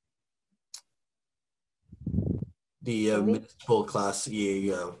 The municipal class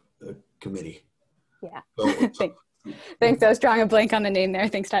EA committee. Yeah. So, Thanks. I was drawing a blank on the name there.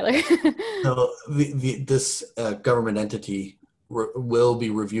 Thanks, Tyler. so this government entity will be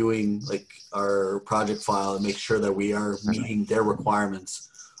reviewing like our project file and make sure that we are meeting their requirements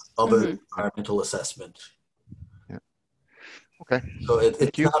of an environmental assessment. Yeah. Okay. So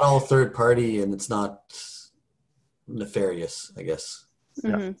it's not all third party and it's not nefarious, I guess.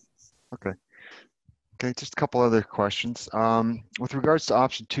 Yeah. Okay. Okay, just a couple other questions. With regards to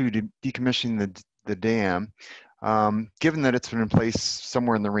option 2, to decommissioning the dam, given that it's been in place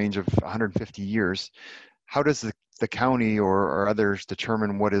somewhere in the range of 150 years, how does the county or others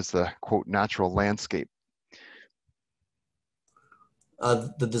determine what is the, quote, natural landscape?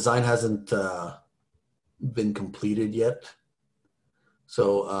 The design hasn't been completed yet.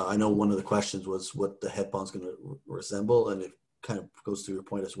 So I know one of the questions was what the head pond's going to resemble, and it kind of goes to your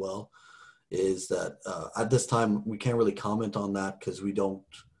point as well, is that at this time we can't really comment on that because we don't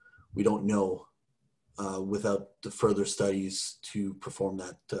know without the further studies to perform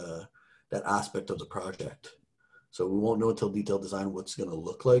that aspect of the project. So we won't know until detailed design what's going to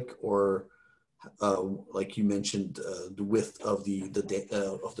look like, or like you mentioned, the width of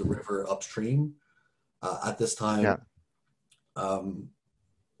the river upstream. At this time,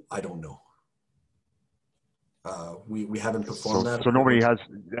 I don't know. We haven't performed that. So nobody has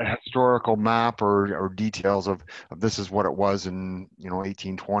a historical map or details of this is what it was in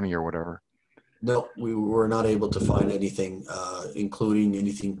 1820 or whatever. No, we were not able to find anything, including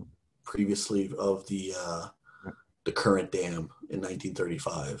anything previously of the current dam in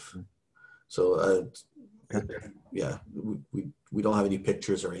 1935. So yeah, we don't have any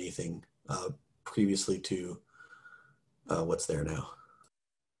pictures or anything previously to what's there now.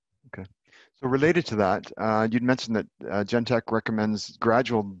 Okay. So related to that, you'd mentioned that Gentech recommends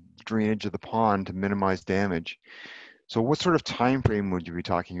gradual drainage of the pond to minimize damage. So what sort of time frame would you be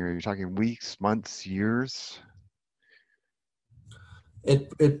talking here? Are you talking weeks, months, years?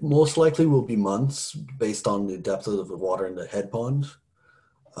 It most likely will be months based on the depth of the water in the head pond.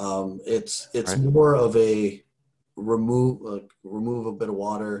 It's right. More of a remove a bit of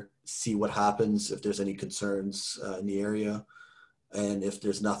water, see what happens if there's any concerns in the area. And if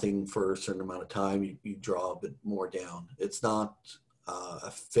there's nothing for a certain amount of time, you draw a bit more down. It's not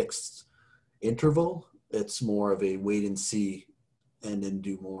a fixed interval. It's more of a wait and see, and then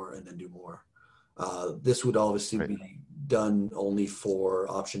do more, and then do more. This would obviously be done only for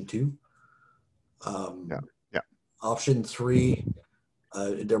option 2. Option 3,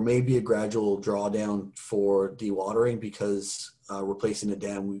 there may be a gradual drawdown for dewatering because replacing a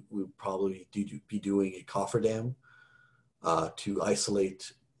dam, we would probably be doing a cofferdam. To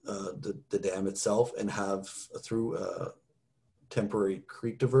isolate the dam itself and have through temporary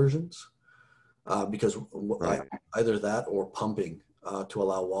creek diversions because either that or pumping to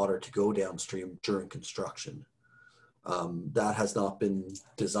allow water to go downstream during construction. That has not been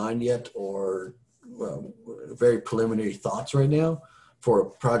designed yet, or very preliminary thoughts right now for a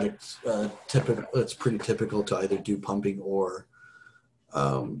project. It's pretty typical to either do pumping or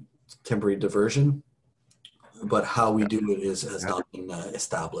temporary diversion. But how we do it has not been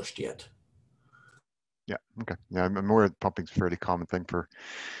established yet. Yeah. Okay. Yeah, I'm aware that pumping is a fairly common thing for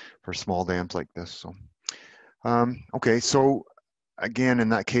small dams like this. So, okay. So, again, in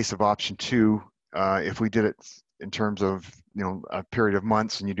that case of option 2, if we did it in terms of a period of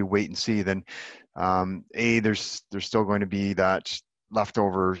months, and you do wait and see, then there's still going to be that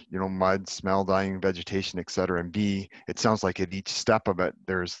leftover, mud, smell, dying vegetation, et cetera. And B, it sounds like at each step of it,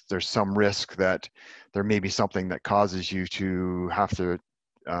 there's some risk that there may be something that causes you to have to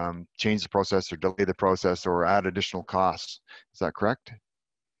change the process or delay the process or add additional costs. Is that correct?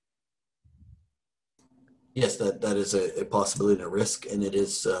 Yes, that is a possibility and a risk, and it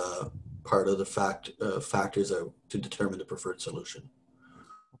is part of the factors to determine the preferred solution.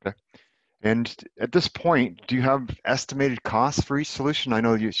 Okay. And at this point, do you have estimated costs for each solution? I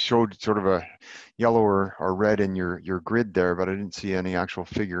know you showed sort of a yellow or red in your grid there, but I didn't see any actual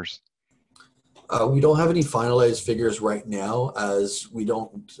figures. We don't have any finalized figures right now, as we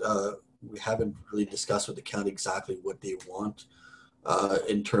haven't really discussed with the county exactly what they want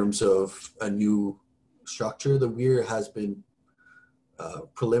in terms of a new structure. The weir has been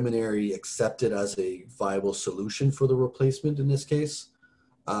preliminary accepted as a viable solution for the replacement in this case.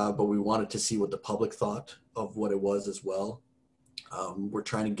 But we wanted to see what the public thought of what it was as well. We're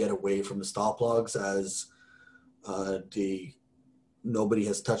trying to get away from the stop logs, as nobody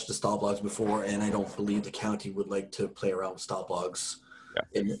has touched the stop logs before, and I don't believe the county would like to play around with stop logs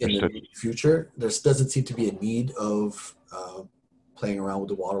in the future. There doesn't seem to be a need of playing around with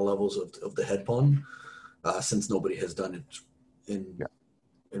the water levels of the head pond, since nobody has done it in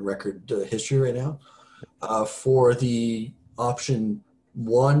record history right now. For the option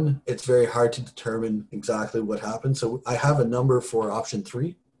 1, it's very hard to determine exactly what happened. So I have a number for option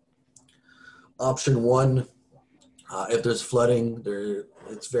 3. Option 1, if there's flooding,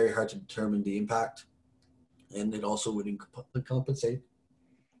 it's very hard to determine the impact, and it also would compensate.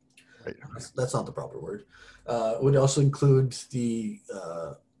 Right. That's not the proper word. It would also include the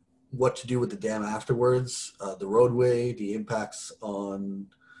what to do with the dam afterwards, the roadway, the impacts on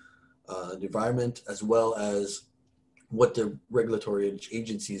the environment, as well as what the regulatory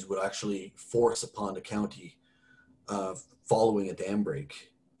agencies would actually force upon the county following a dam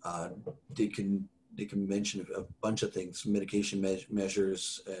break. They can mention a bunch of things, mitigation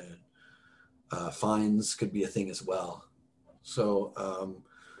measures, and fines could be a thing as well. So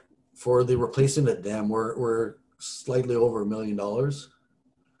for the replacement of the dam, we're slightly over $1 million.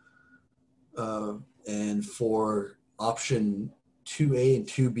 And for option 2A and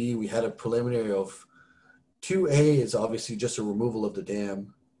 2B, we had a preliminary of 2A is obviously just a removal of the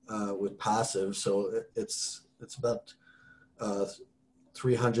dam with passive, so it's about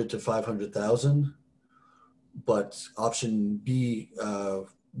 300 to 500,000. But option B,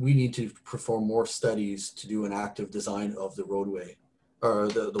 we need to perform more studies to do an active design of the roadway or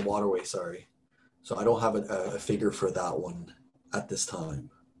the waterway. Sorry, so I don't have a figure for that one at this time.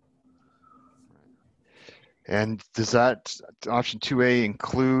 And does that option 2A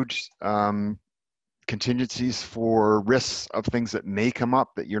include contingencies for risks of things that may come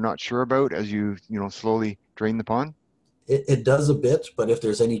up that you're not sure about as you slowly drain the pond? It does a bit, but if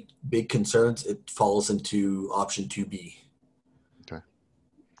there's any big concerns, it falls into option 2B.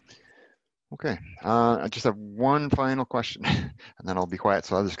 Okay. I just have one final question, and then I'll be quiet.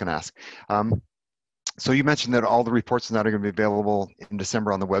 So I'm just going to ask. So you mentioned that all the reports and that are going to be available in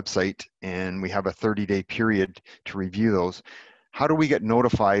December on the website, and we have a 30-day period to review those. How do we get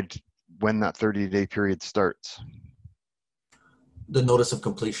notified when that 30-day period starts? The notice of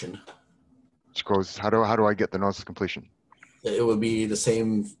completion. Which goes, how do I get the notice of completion? It would be the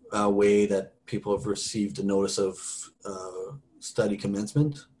same way that people have received a notice of study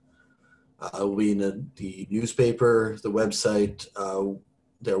commencement. It will be in the newspaper, the website.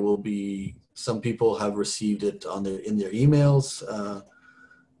 There will be, some people have received it in their emails.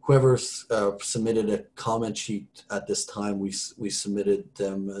 Whoever submitted a comment sheet at this time, we submitted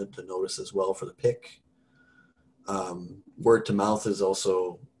them the notice as well for the PIC. Word to mouth is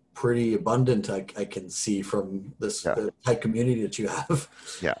also pretty abundant. I can see from this tight community that you have.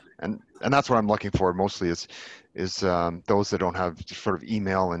 Yeah, and that's what I'm looking for mostly is those that don't have sort of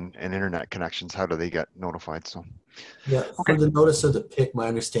email and internet connections. How do they get notified? So yeah, for the notice of the PIC, my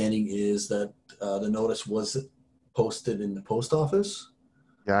understanding is that the notice was posted in the post office.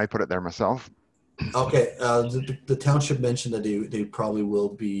 Yeah, I put it there myself. Okay, the township mentioned that they probably will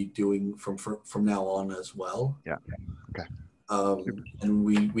be doing from now on as well. Yeah. Okay. And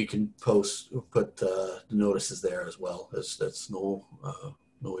we can put the notices there as well. That's no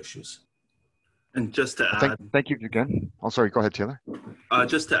issues. And just to add, thank you again. Oh, sorry. Go ahead, Taylor.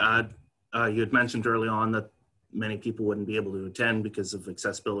 Just to add, you had mentioned early on that many people wouldn't be able to attend because of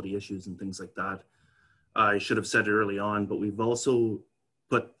accessibility issues and things like that. I should have said it early on, but we've also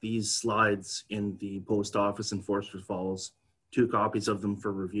put these slides in the post office in Forster Falls, 2 copies of them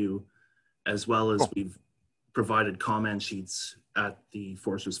for review, as well as we've provided comment sheets at the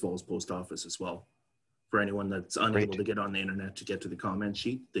Forster Falls post office as well for anyone that's unable Great. to get on the internet to get to the comment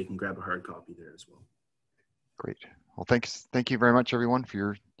sheet, they can grab a hard copy there as well. Great. Well, thank you very much, everyone,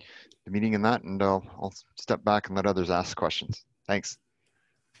 for the meeting and that, and I'll step back and let others ask questions. Thanks.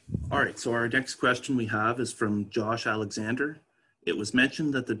 All right, so our next question we have is from Josh Alexander. It was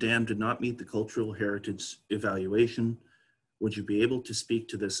mentioned that the dam did not meet the cultural heritage evaluation. Would you be able to speak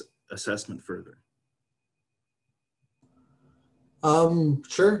to this assessment further?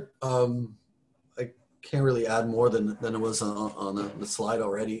 Sure. I can't really add more than it was on the slide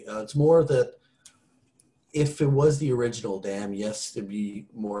already. It's more that if it was the original dam, yes, there'd be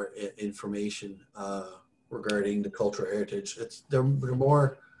more information regarding the cultural heritage. They're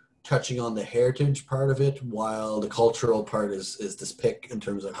more touching on the heritage part of it, while the cultural part is this pick in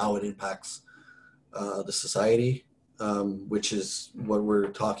terms of how it impacts the society, which is what we're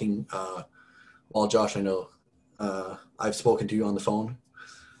talking. Well, Josh, I know I've spoken to you on the phone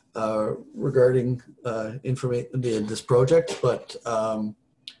regarding this project, but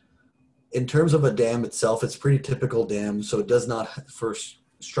in terms of a dam itself, it's a pretty typical dam, so it does not, for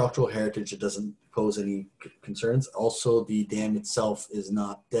structural heritage, it doesn't pose any concerns. Also, the dam itself is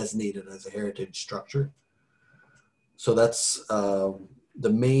not designated as a heritage structure. So that's the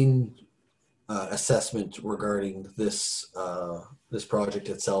main assessment regarding this this project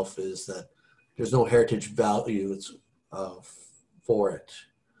itself, is that there's no heritage values for it.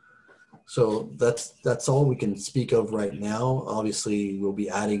 So that's all we can speak of right now. Obviously, we'll be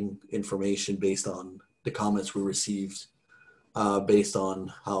adding information based on the comments we received, based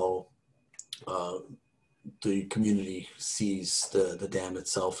on how the community sees the dam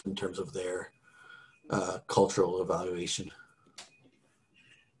itself in terms of their cultural evaluation.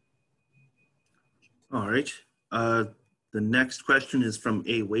 All right. The next question is from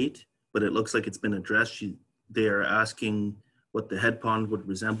A. Waite, but it looks like it's been addressed. They are asking what the head pond would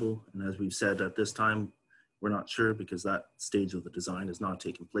resemble. And as we've said, at this time, we're not sure because that stage of the design has not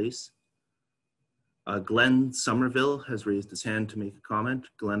taken place. Glenn Somerville has raised his hand to make a comment.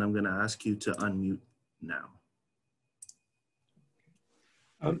 Glenn, I'm going to ask you to unmute now.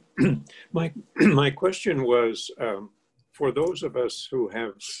 My question was, for those of us who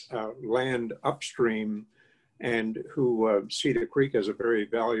have land upstream and who see the creek as a very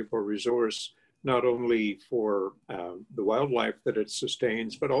valuable resource, not only for the wildlife that it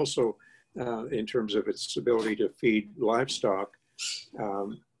sustains, but also in terms of its ability to feed livestock,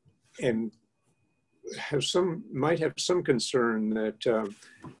 and might have some concern that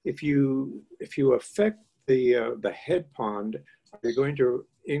if you affect the head pond, you're going to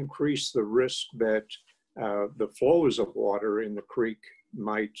increase the risk that the flows of water in the creek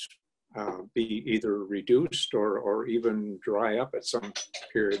might be either reduced or even dry up at some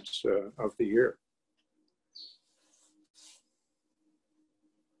periods of the year.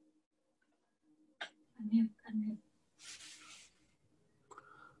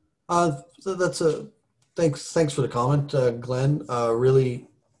 So that's thanks for the comment, Glenn. Really,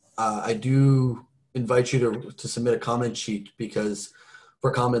 I do invite you to submit a comment sheet, because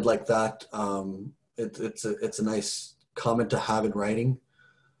for a comment like that, it's a nice comment to have in writing,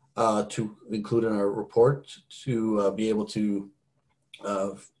 to include in our report, to be able to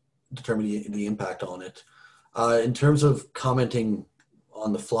determine the impact on it. In terms of commenting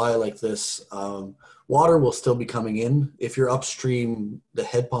on the fly like this, water will still be coming in. If you're upstream, the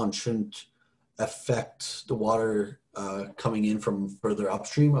head pond shouldn't affect the water coming in from further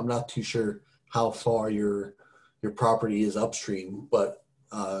upstream. I'm not too sure how far your property is upstream, but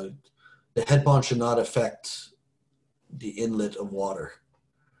the head pond should not affect the inlet of water.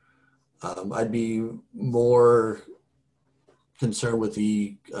 I'd be more concerned with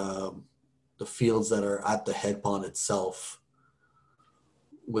the fields that are at the head pond itself,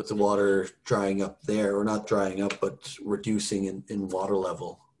 with the water drying up there, or not drying up, but reducing in water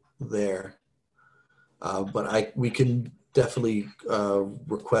level there. But we can definitely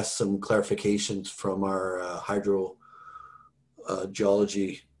request some clarifications from our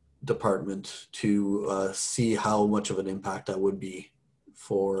hydrogeology department to see how much of an impact that would be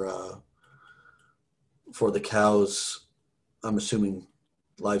for the cows. I'm assuming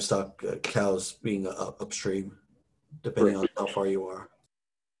livestock, cows being upstream, depending on how far you are.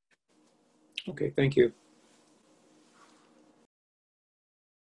 Okay, thank you.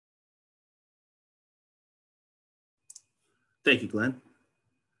 Thank you, Glenn.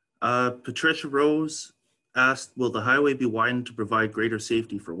 Patricia Rose asked, will the highway be widened to provide greater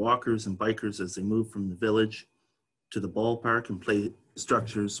safety for walkers and bikers as they move from the village to the ballpark and play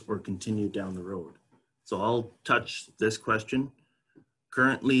structures, or continue down the road? So I'll touch this question.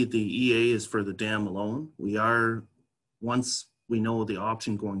 Currently, the EA is for the dam alone. Once we know the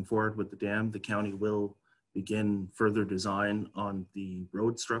option going forward with the dam, the county will begin further design on the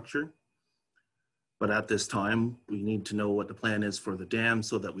road structure. But at this time, we need to know what the plan is for the dam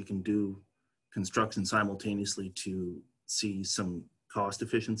so that we can do construction simultaneously to see some cost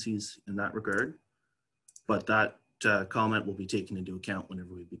efficiencies in that regard. But that comment will be taken into account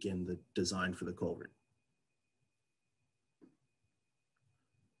whenever we begin the design for the culvert.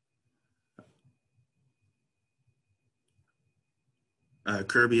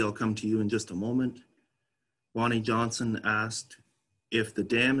 Kirby, I'll come to you in just a moment. Bonnie Johnson asked, if the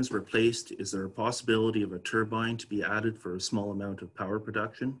dam is replaced, is there a possibility of a turbine to be added for a small amount of power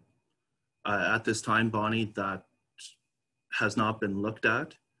production? At this time, Bonnie, that has not been looked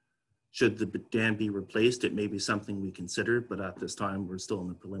at. Should the dam be replaced, it may be something we consider, but at this time, we're still in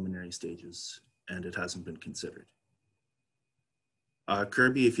the preliminary stages and it hasn't been considered.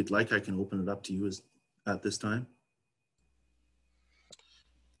 Kirby, if you'd like, I can open it up to you at this time.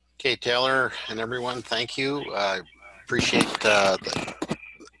 Okay, Taylor and everyone, thank you. I appreciate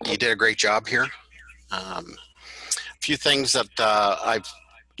you did a great job here. A few things that I've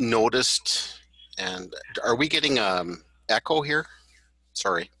noticed, and are we getting echo here?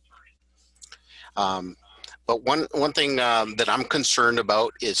 Sorry. But one thing that I'm concerned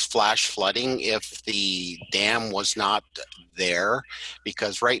about is flash flooding if the dam was not there,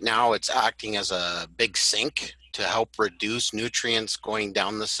 because right now it's acting as a big sink to help reduce nutrients going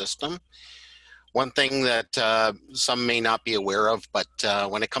down the system. One thing that some may not be aware of, but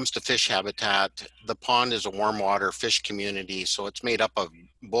when it comes to fish habitat, the pond is a warm water fish community. So it's made up of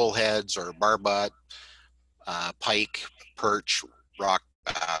bullheads or barbot, pike, perch, rock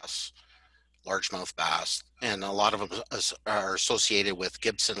bass, largemouth bass, and a lot of them are associated with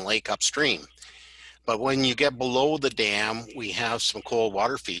Gibson Lake upstream. But when you get below the dam, we have some cold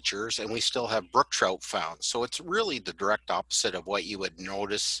water features and we still have brook trout found. So it's really the direct opposite of what you would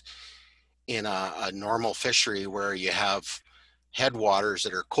notice in a normal fishery where you have headwaters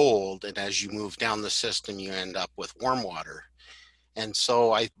that are cold, and as you move down the system, you end up with warm water. And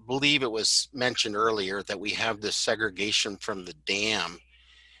so I believe it was mentioned earlier that we have this segregation from the dam,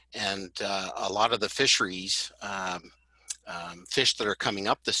 and a lot of the fisheries, fish that are coming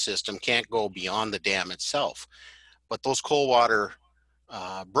up the system can't go beyond the dam itself. But those cold water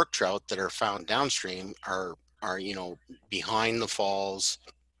brook trout that are found downstream are behind the falls,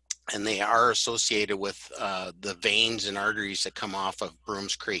 and they are associated with the veins and arteries that come off of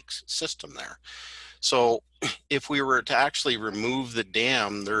Brooms Creek's system there. So if we were to actually remove the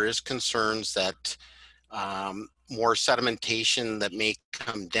dam, there is concerns that more sedimentation that may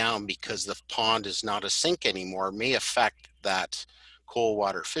come down because the pond is not a sink anymore may affect that cold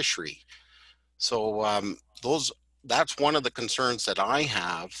water fishery. So that's one of the concerns that I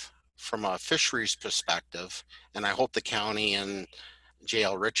have from a fisheries perspective, and I hope the county and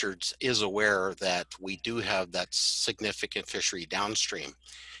JL Richards is aware that we do have that significant fishery downstream.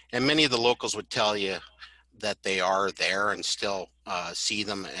 And many of the locals would tell you that they are there and still see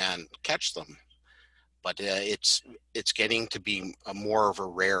them and catch them. But it's getting to be more of a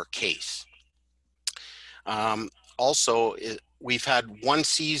rare case. Also, we've had one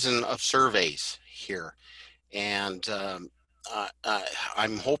season of surveys here, and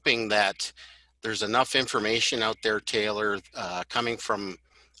I'm hoping that there's enough information out there, Taylor, coming from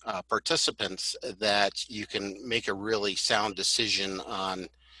participants that you can make a really sound decision on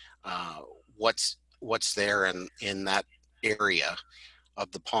what's there in that area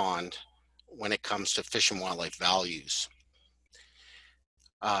of the pond when it comes to fish and wildlife values.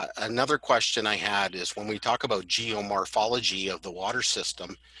 Another question I had is when we talk about geomorphology of the water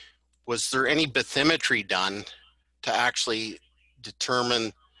system, was there any bathymetry done to actually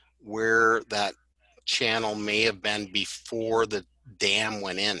determine where that channel may have been before the dam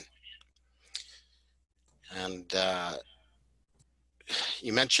went in? And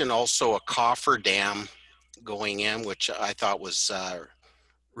you mentioned also a coffer dam going in, which I thought was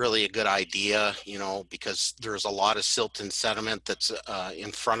really a good idea, because there's a lot of silt and sediment that's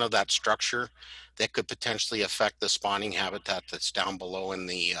in front of that structure that could potentially affect the spawning habitat that's down below in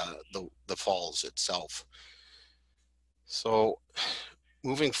the falls itself. So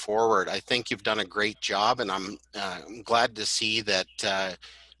moving forward, I think you've done a great job, and I'm glad to see that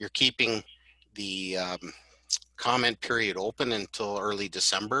you're keeping the comment period open until early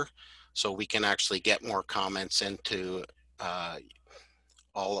December, so we can actually get more comments into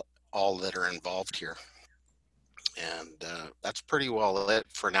all that are involved here. And that's pretty well it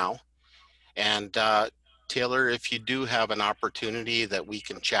for now. And Taylor, if you do have an opportunity that we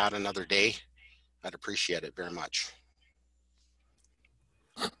can chat another day, I'd appreciate it very much.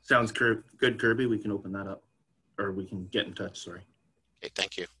 Sounds good, Kirby. We can open that up, or we can get in touch, sorry. Okay,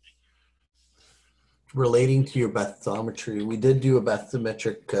 thank you. relating to your bathymetry, we did do a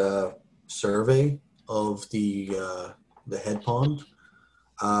bathymetric survey of the head pond.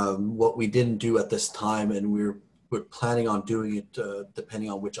 What we didn't do at this time, and we're planning on doing it depending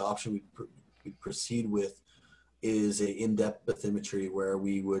on which option we proceed with, is a in-depth bathymetry where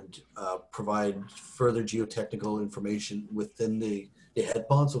we would provide further geotechnical information within the head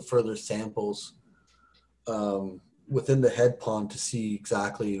pond, so further samples within the head pond to see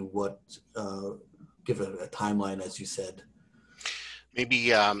exactly what, give a timeline, as you said.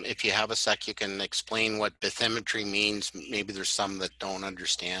 Maybe if you have a sec, you can explain what bathymetry means. Maybe there's some that don't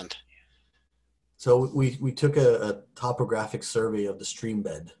understand. So we took a topographic survey of the stream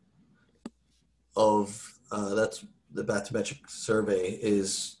bed of, that's the bathymetric survey,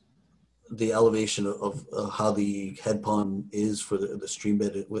 is the elevation of how the head pond is for the stream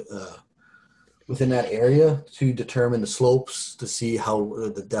bed within that area, to determine the slopes, to see how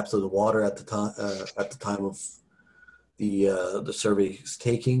the depth of the water at the time of the survey is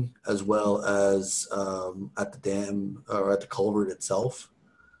taking, as well as at the dam or at the culvert itself.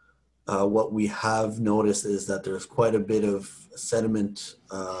 What we have noticed is that there's quite a bit of sediment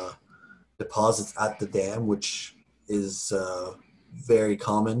deposits at the dam, which is very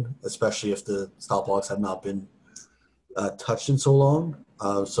common, especially if the stop blocks have not been touched in so long.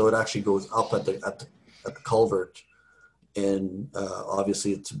 So it actually goes up at the culvert, and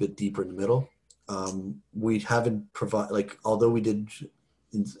obviously it's a bit deeper in the middle. We haven't although we did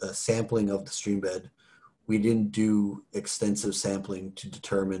sampling of the stream bed, we didn't do extensive sampling to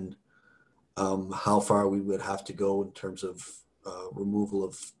determine how far we would have to go in terms of removal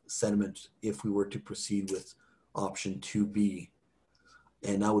of sediment if we were to proceed with option 2B.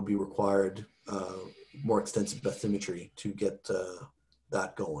 And that would be required more extensive bathymetry to get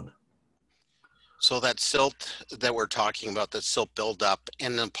that going. So that silt that we're talking about, that silt buildup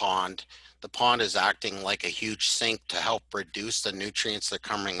in the pond is acting like a huge sink to help reduce the nutrients that are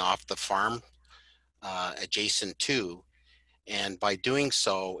coming off the farm adjacent to. And by doing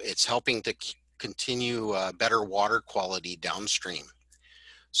so, it's helping to continue better water quality downstream.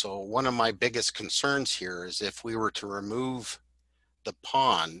 So one of my biggest concerns here is if we were to remove the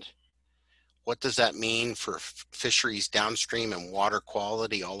pond, what does that mean for fisheries downstream and water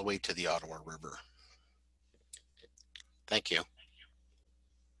quality all the way to the Ottawa River? Thank you.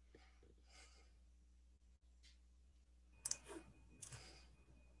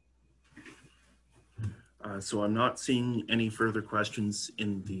 So I'm not seeing any further questions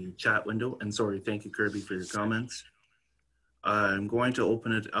in the chat window. And sorry, thank you, Kirby, for your comments. I'm going to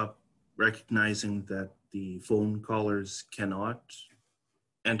open it up, recognizing that the phone callers cannot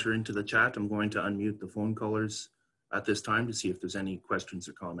enter into the chat. I'm going to unmute the phone callers at this time to see if there's any questions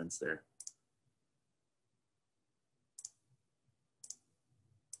or comments there.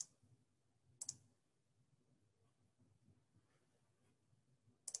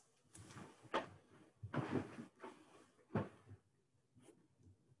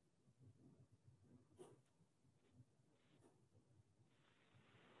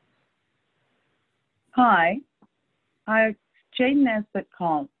 Hi, Jane Nesbitt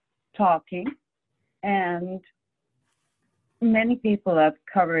talking, and many people have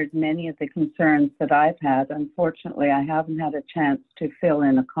covered many of the concerns that I've had. Unfortunately, I haven't had a chance to fill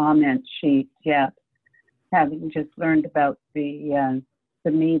in a comment sheet yet, having just learned about the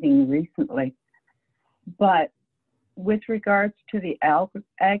meeting recently. But with regards to the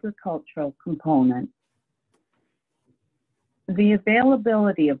agricultural component, the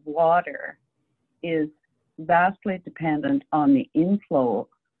availability of water is vastly dependent on the inflow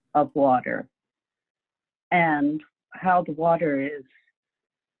of water and how the water is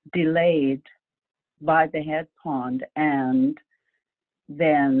delayed by the head pond and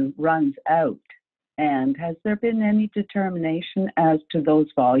then runs out. And has there been any determination as to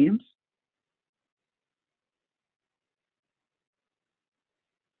those volumes?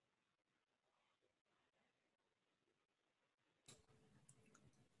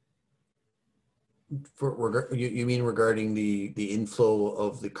 You mean regarding the inflow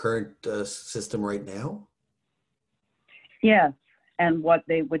of the current system right now? Yes, and what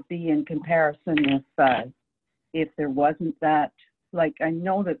they would be in comparison if there wasn't that. Like, I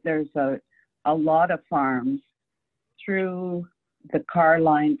know that there's a lot of farms through the Car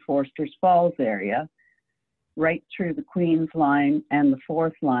Line, Forster's Falls area, right through the Queen's Line and the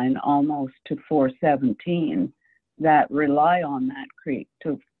 4th Line, almost to 417, that rely on that creek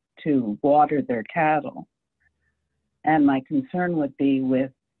to water their cattle. And my concern would be with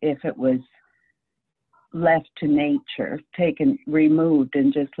if it was left to nature, removed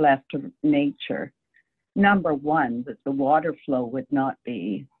and just left to nature. Number one, that the water flow would not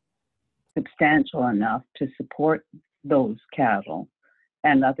be substantial enough to support those cattle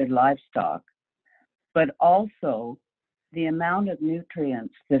and other livestock, but also the amount of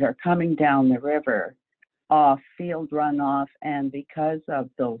nutrients that are coming down the river off field runoff and because of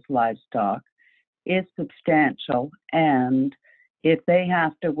those livestock is substantial. And if they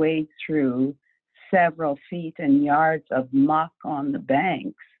have to wade through several feet and yards of muck on the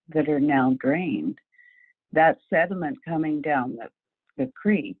banks that are now drained, that sediment coming down the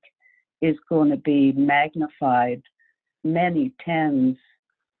creek is going to be magnified many tens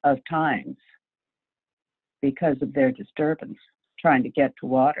of times because of their disturbance trying to get to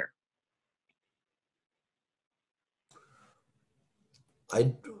water.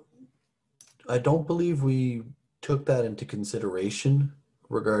 I don't believe we took that into consideration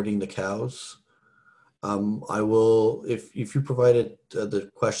regarding the cows. I will, if you provided the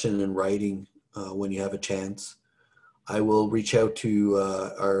question in writing when you have a chance, I will reach out to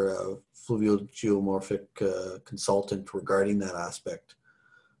our fluvial geomorphic consultant regarding that aspect.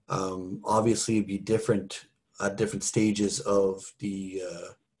 Obviously, it'd be different at different stages of the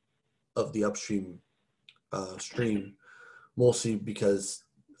upstream stream, mostly because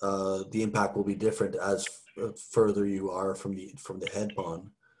the impact will be different as further you are from the head pond.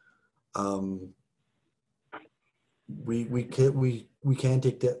 We can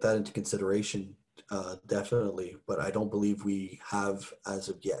take that into consideration, definitely, but I don't believe we have as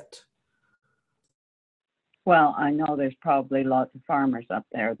of yet. Well, I know there's probably lots of farmers up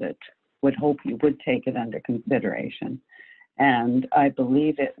there that would hope you would take it under consideration. And I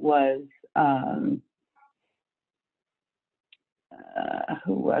believe it was,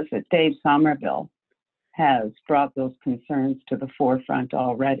 who was it? Dave Somerville has brought those concerns to the forefront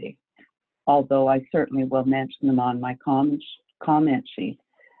already, although I certainly will mention them on my comment sheet.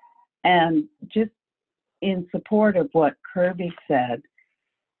 And just in support of what Kirby said,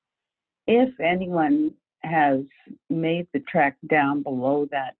 if anyone has made the trek down below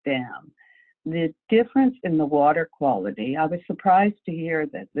that dam, the difference in the water quality, I was surprised to hear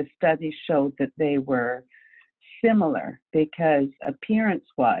that the study showed that they were similar, because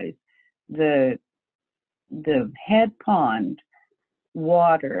appearance-wise, the head pond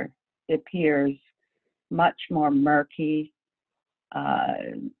water appears much more murky,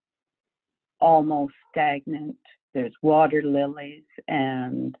 almost stagnant. There's water lilies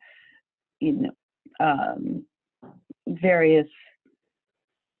and various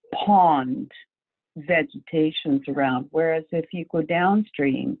pond vegetations around. Whereas if you go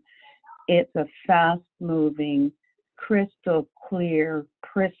downstream, it's a fast-moving, crystal clear,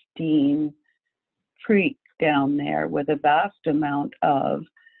 pristine creek down there with a vast amount of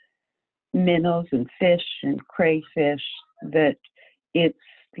minnows and fish and crayfish, that it's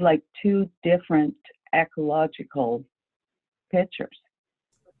like two different ecological pictures.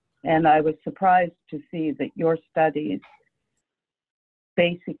 And I was surprised to see that your studies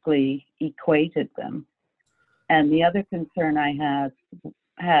basically equated them. And the other concern I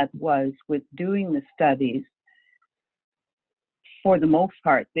had was with doing the studies for the most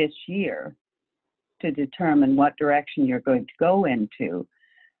part this year to determine what direction you're going to go into.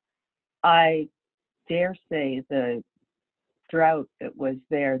 I dare say the drought that was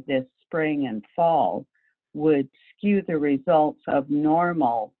there this spring and fall would skew the results of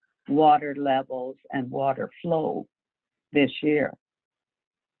normal water levels and water flow this year.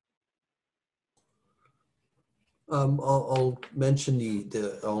 I'll mention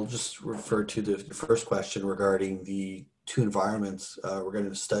I'll just refer to the first question regarding the two environments regarding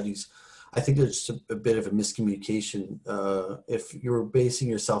the studies. I think there's a bit of a miscommunication. If you were basing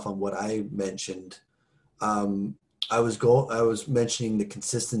yourself on what I mentioned, I was mentioning the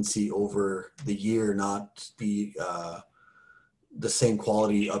consistency over the year, not the same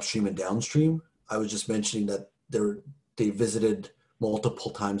quality upstream and downstream. I was just mentioning that they visited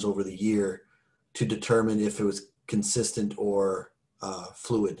multiple times over the year to determine if it was consistent or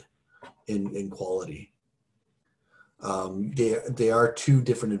fluid in quality. They are two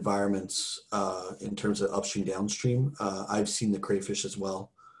different environments in terms of upstream, downstream. I've seen the crayfish as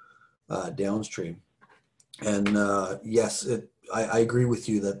well downstream. And yes, I agree with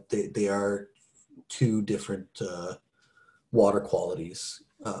you that they are two different water qualities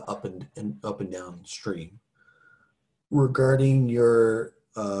up and downstream. Regarding your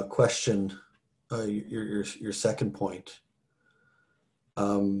question, your second point,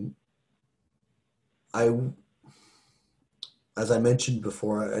 as I mentioned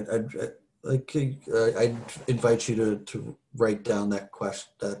before, I'd invite you to write down that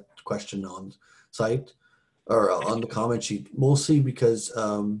question on site or on the comment sheet, mostly because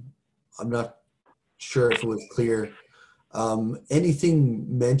I'm not sure if it was clear.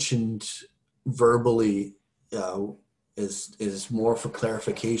 Anything mentioned verbally is more for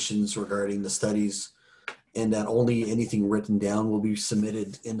clarifications regarding the studies, and that only anything written down will be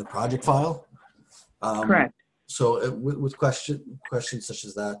submitted in the project file. Correct. So with questions such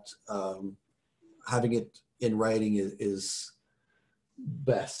as that, having it in writing is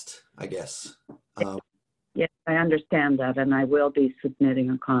best, I guess. Yes, I understand that, and I will be submitting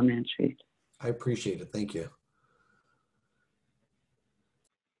a comment sheet. I appreciate it. Thank you.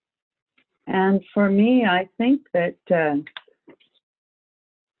 And for me, I think that,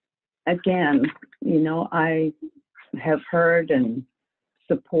 again, you know, I have heard and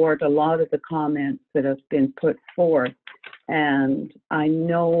support a lot of the comments that have been put forth, and I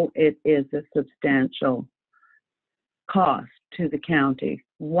know it is a substantial cost to the county.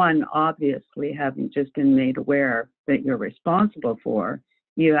 One, obviously, having just been made aware that you're responsible for,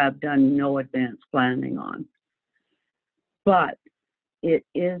 you have done no advanced planning on. But it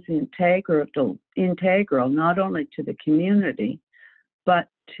is integral not only to the community, but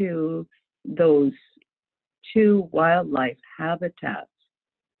to those two wildlife habitats.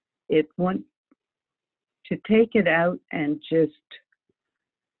 It won't, to take it out and just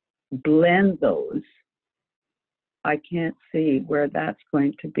blend those, I can't see where that's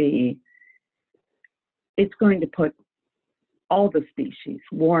going to be. It's going to put all the species,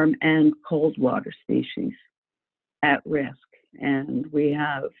 warm and cold water species, at risk. And we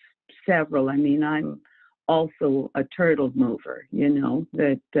have several. I mean, I'm also a turtle mover, you know,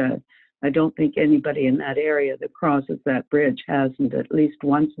 that I don't think anybody in that area that crosses that bridge hasn't at least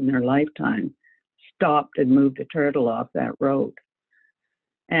once in their lifetime stopped and moved a turtle off that road.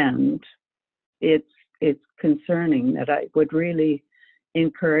 And it's concerning that I would really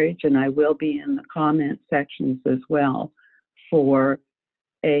encourage, and I will be in the comment sections as well, for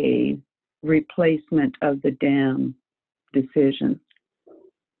a replacement of the dam decision.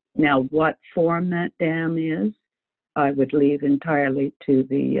 Now, what form that dam is, I would leave entirely to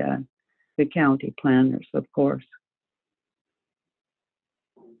the county planners, of course.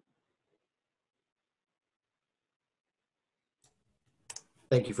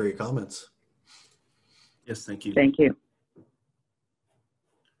 Thank you for your comments. Yes, thank you. Thank you.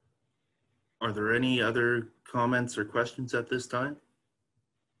 Are there any other comments or questions at this time?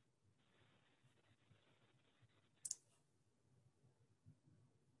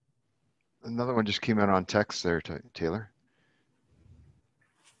 Another one just came out on text there, Taylor.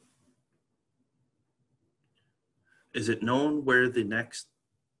 Is it known where the next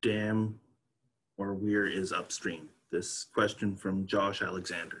dam or weir is upstream? This question from Josh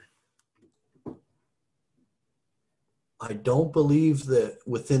Alexander. I don't believe that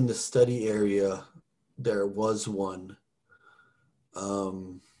within the study area there was one.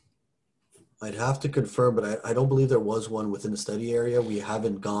 I'd have to confirm, but I don't believe there was one within the study area. We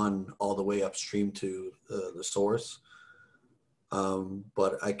haven't gone all the way upstream to the source.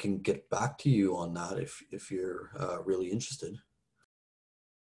 But I can get back to you on that if you're really interested.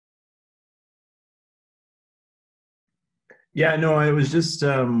 Yeah, no, I was just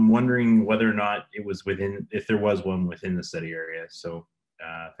wondering whether or not it was within, if there was one within the study area. So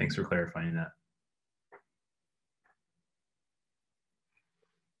thanks for clarifying that.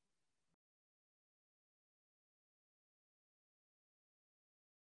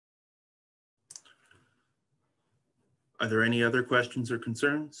 Are there any other questions or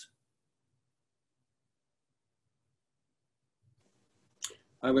concerns?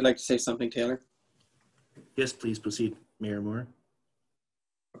 I would like to say something, Taylor. Yes, please proceed, Mayor Moore.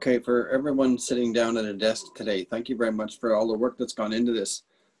 Okay, for everyone sitting down at a desk today, thank you very much for all the work that's gone into this.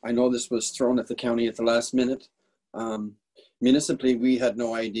 I know this was thrown at the county at the last minute. Municipally, we had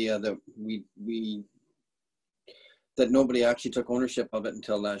no idea that that nobody actually took ownership of it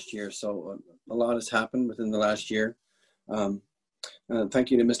until last year. So a lot has happened within the last year.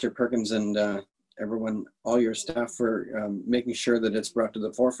 Thank you to Mr. Perkins and everyone, all your staff, for making sure that it's brought to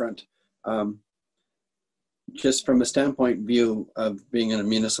the forefront. Just from a standpoint view of being in a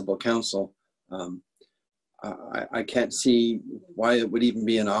municipal council, I can't see why it would even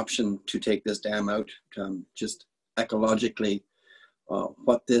be an option to take this dam out. Just ecologically,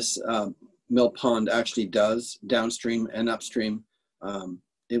 what this mill pond actually does downstream and upstream,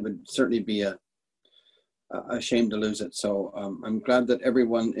 it would certainly be a shame to lose it. So I'm glad that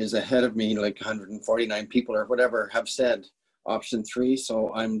everyone is ahead of me, like 149 people or whatever have said option 3.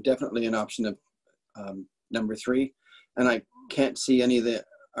 So I'm definitely an option of number 3, and I can't see any of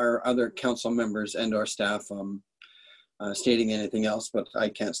our other council members and our staff stating anything else, but I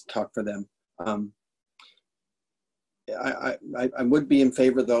can't talk for them. I would be in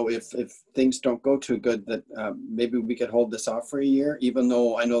favor, though, if things don't go too good, that maybe we could hold this off for a year, even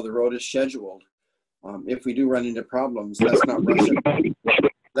though I know the road is scheduled. If we do run into problems, let's not rush it.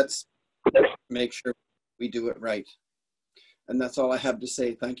 Let's make sure we do it right. And that's all I have to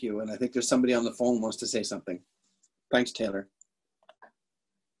say. Thank you. And I think there's somebody on the phone who wants to say something. Thanks, Taylor.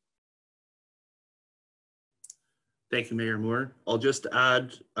 Thank you, Mayor Moore. I'll just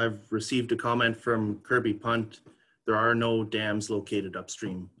add, I've received a comment from Kirby Punt. There are no dams located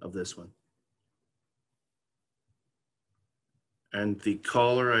upstream of this one. And the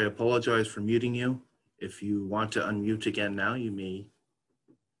caller, I apologize for muting you. If you want to unmute again now, you may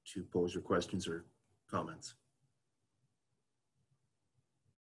to pose your questions or comments.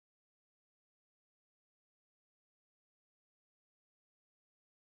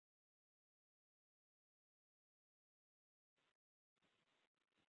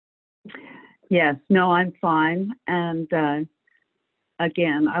 Yes, no, I'm fine. And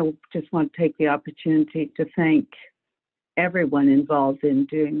again, I just want to take the opportunity to thank everyone involved in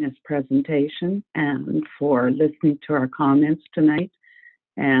doing this presentation and for listening to our comments tonight,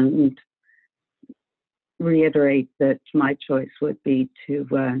 and reiterate that my choice would be to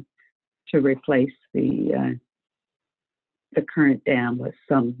replace the current dam with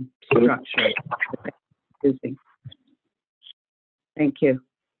some structure using. Thank you.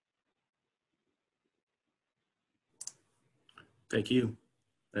 Thank you.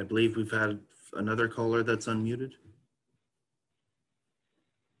 I believe we've had another caller that's unmuted.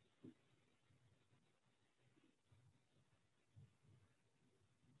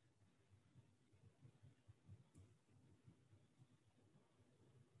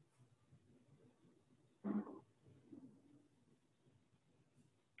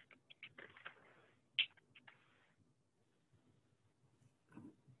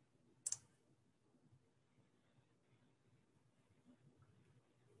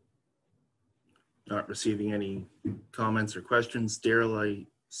 Not receiving any comments or questions. Daryl, I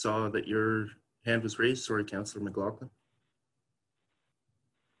saw that your hand was raised. Sorry, Councillor McLaughlin.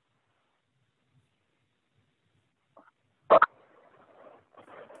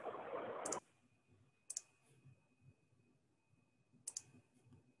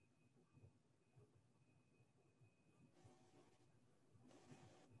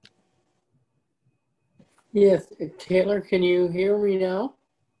 Yes, Taylor, can you hear me now?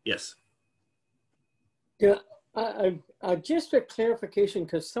 Yes. Yeah, I just a clarification,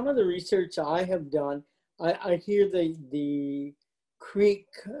 because some of the research I have done, I hear the creek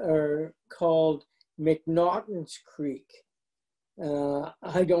are called McNaughton's Creek.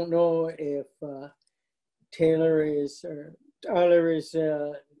 I don't know if Tyler is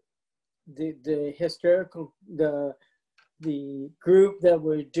the historical the group that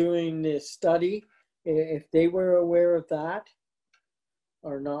were doing this study, if they were aware of that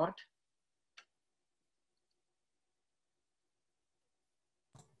or not.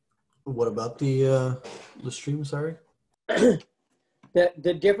 What about the stream? Sorry.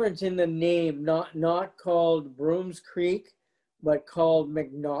 The difference in the name, not called Brooms Creek, but called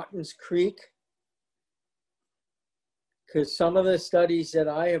McNaughton's Creek. Because some of the studies that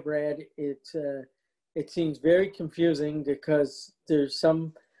I have read, it seems very confusing, because there's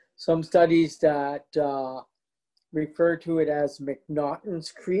some studies that refer to it as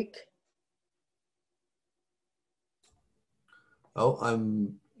McNaughton's Creek. Oh,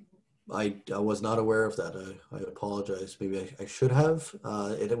 I was not aware of that. I apologize. Maybe I should have.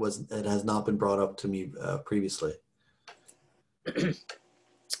 It has not been brought up to me previously.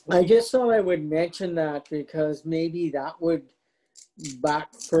 I just thought I would mention that, because maybe that would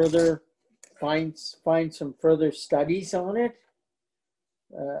back further find some further studies on it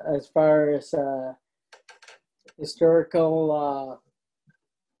as far as historical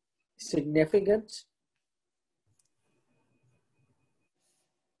significance.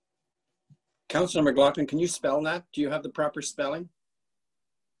 Councillor McLaughlin, can you spell that? Do you have the proper spelling?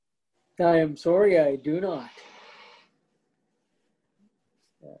 I am sorry, I do not.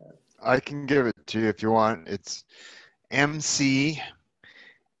 I can give it to you if you want. It's MCEA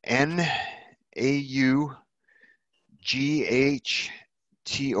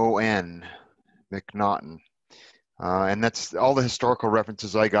McNaughton. And that's all the historical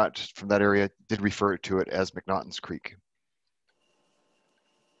references I got from that area did refer to it as McNaughton's Creek.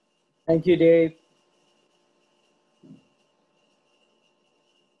 Thank you, Dave.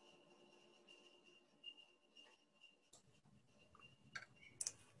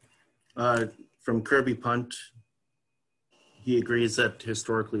 From Kirby Punt, he agrees that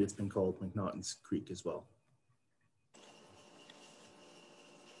historically it's been called McNaughton's Creek as well.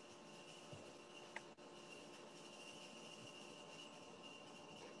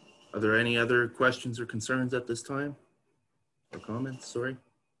 Are there any other questions or concerns at this time? Or comments, sorry?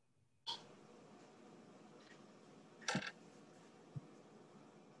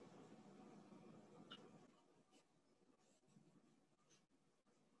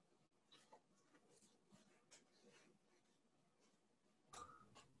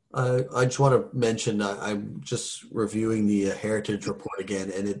 I just want to mention I'm just reviewing the heritage report again,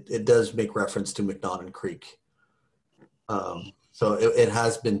 and it does make reference to McNaughton Creek. So it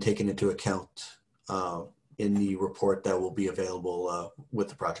has been taken into account in the report that will be available with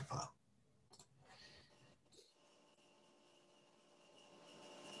the project file.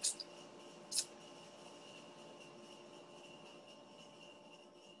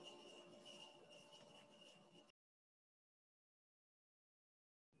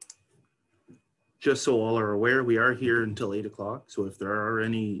 Just so all are aware, we are here until 8 o'clock. So if there are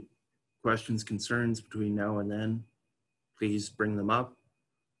any questions, concerns between now and then, please bring them up.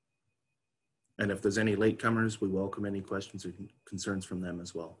 And if there's any latecomers, we welcome any questions or concerns from them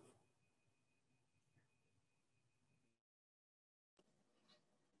as well.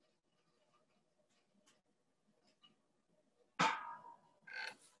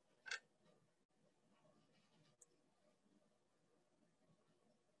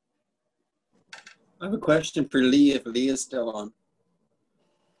 I have a question for Lee, if Lee is still on.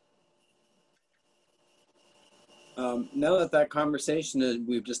 Now that conversation that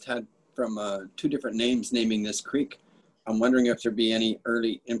we've just had from two different names naming this creek, I'm wondering if there'd be any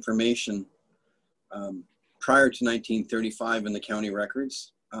early information prior to 1935 in the county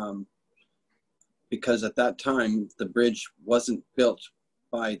records, because at that time the bridge wasn't built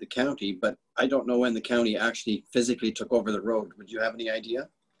by the county, but I don't know when the county actually physically took over the road. Would you have any idea?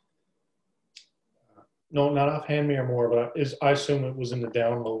 No, not offhand, Mayor Moore, but I assume it was in the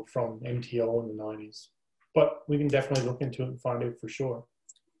download from MTO in the 90s. But we can definitely look into it and find out for sure.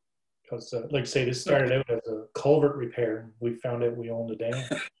 Because, like I say, this started out as a culvert repair. We found out we owned the dam.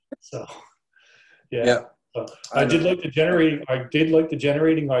 So, yeah. So, I did like the generating. I did like the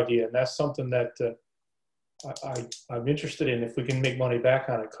generating idea, and that's something that I'm interested in. If we can make money back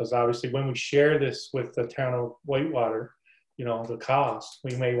on it, because obviously, when we share this with the town of Whitewater, you know, the cost,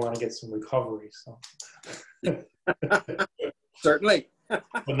 we may want to get some recovery. So. Certainly.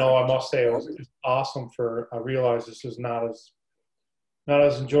 But no, I must say it was awesome. I realized this is not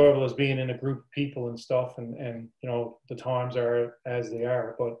as enjoyable as being in a group of people and stuff, and you know, the times are as they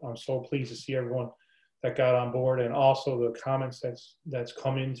are. But I'm so pleased to see everyone that got on board, and also the comments that's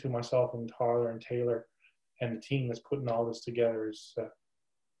come into myself and Tyler and Taylor and the team that's putting all this together is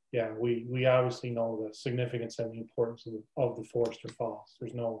yeah, we obviously know the significance and the importance of the Forester Falls.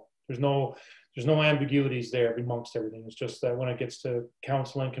 There's no ambiguities there amongst everything. It's just that when it gets to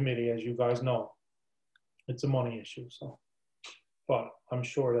council and committee, as you guys know, it's a money issue. So, but I'm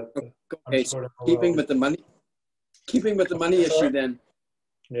sure that keeping with the money issue, then.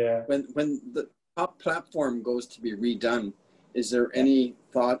 Yeah. When the top platform goes to be redone, is there any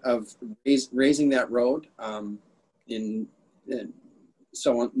thought of raising that road in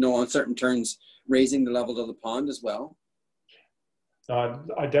so on no uncertain terms, raising the level of the pond as well?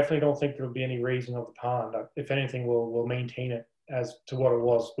 I definitely don't think there will be any raising of the pond. If anything, we'll maintain it as to what it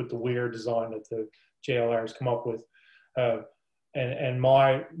was with the weir design that the JLR has come up with. And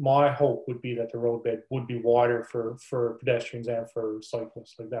my hope would be that the roadbed would be wider for pedestrians and for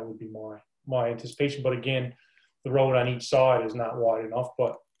cyclists. Like, that would be my anticipation. But again, the road on each side is not wide enough,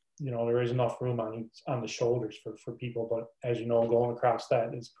 but you know, there is enough room on the shoulders for people. But as you know, going across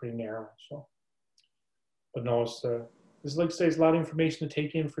that is pretty narrow. So, but no, it's like I say, it's a lot of information to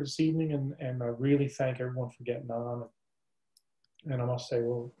take in for this evening, and I really thank everyone for getting on. And I must say,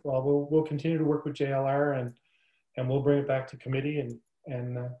 we'll continue to work with JLR, and we'll bring it back to committee,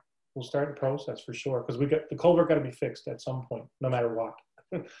 and we'll start the process for sure, because the culvert got to be fixed at some point, no matter what.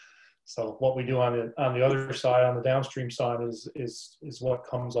 So what we do on the other side, on the downstream side, is what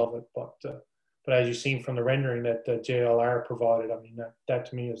comes of it. But as you've seen from the rendering that JLR provided, I mean, that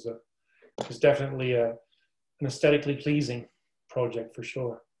to me is definitely an aesthetically pleasing project for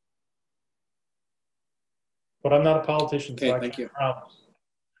sure. But I'm not a politician, so I can't promise.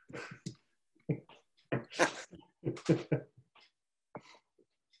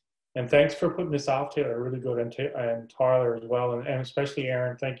 And thanks for putting this off, Taylor. Really good, and Tyler as well, and especially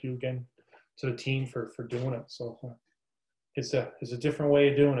Aaron. Thank you again to the team for doing it. So it's a different way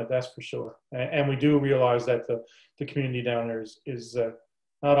of doing it, that's for sure. And we do realize that the community down there is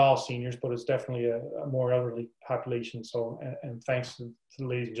not all seniors, but it's definitely a more elderly population. So and thanks to the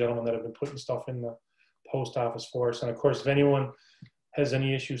ladies and gentlemen that have been putting stuff in the post office for us. And of course, if anyone has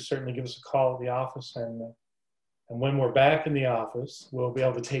any issues, certainly give us a call at the office, and And when we're back in the office, we'll be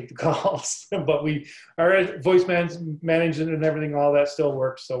able to take the calls. But our voice management and everything, all that still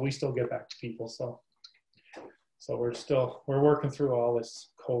works. So we still get back to people. So we're working through all this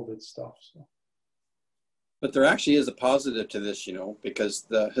COVID stuff. So. But there actually is a positive to this, you know, because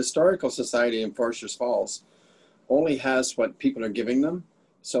the Historical Society in Foresters Falls only has what people are giving them.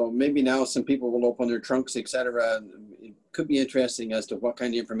 So maybe now some people will open their trunks, etc. It could be interesting as to what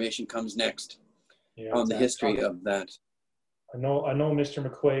kind of information comes next on the history of that. I know Mr.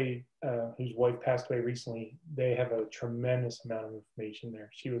 McQuaid, whose wife passed away recently, they have a tremendous amount of information there.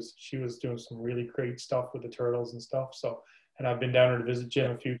 She was doing some really great stuff with the turtles and stuff. So, and I've been down there to visit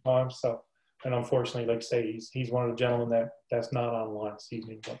Jim a few times. So, and unfortunately, like I say, he's one of the gentlemen that's not online this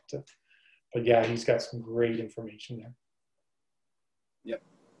evening. But yeah, he's got some great information there. Yep.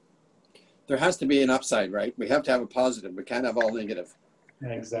 There has to be an upside, right? We have to have a positive. We can't have all negative.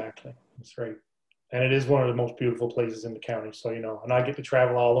 Exactly. That's right. And it is one of the most beautiful places in the county. So, you know, and I get to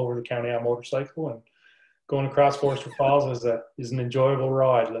travel all over the county on motorcycle, and going across Forester Falls is an enjoyable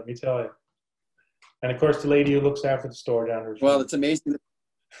ride, let me tell you. And of course, the lady who looks after the store down there. Well, it's amazing.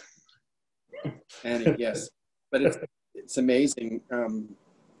 Annie, yes. But it's amazing.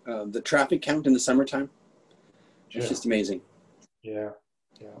 The traffic count in the summertime, it's just amazing. Yeah.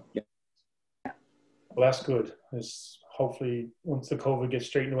 Well, that's good. It's hopefully once the COVID gets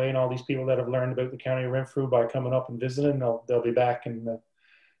straightened away and all these people that have learned about the county of Renfrew by coming up and visiting, they'll be back and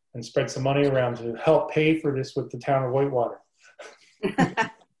spread some money around to help pay for this with the town of Whitewater.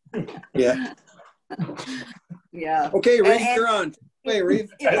 Yeah. Yeah. Okay, Reeve, you're on. Wait,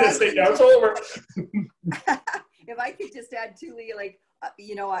 Reeve. It's over. If I could just add to Lee, like,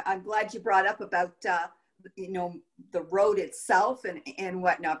 you know, I'm glad you brought up about, you know, the road itself and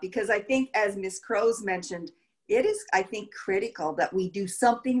whatnot, because I think, as Ms. Crows mentioned, it is, I think, critical that we do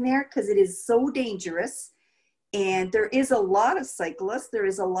something there, because it is so dangerous. And there is a lot of cyclists, there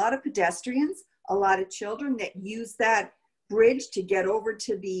is a lot of pedestrians, a lot of children that use that bridge to get over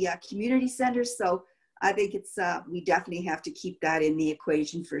to the community center. So I think it's, we definitely have to keep that in the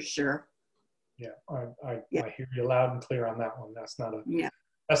equation for sure. Yeah, I hear you loud and clear on that one. That's not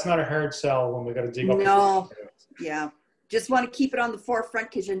a hard sell when we got to dig up. No, yeah. Just want to keep it on the forefront,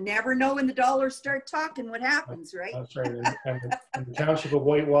 because you never know when the dollars start talking what happens, right? That's right. And the township of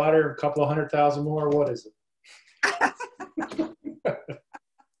Whitewater, a couple of 100,000 more. What is it?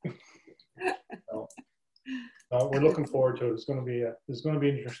 No, we're looking forward to it. It's going to be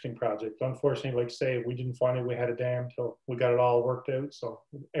an interesting project. Unfortunately, like I say, we didn't find out we had a dam till we got it all worked out. So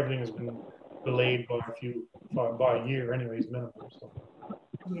everything has been delayed by a year, anyways, minimum. So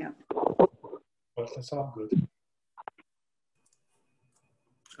yeah, but that's all good.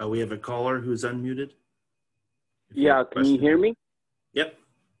 We have a caller who's unmuted. Yeah, can you hear me? Yep.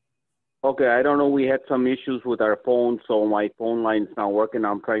 Okay, I don't know. We had some issues with our phone, so my phone line's not working.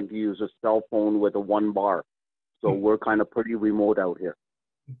 I'm trying to use a cell phone with a 1 bar. So we're kind of pretty remote out here.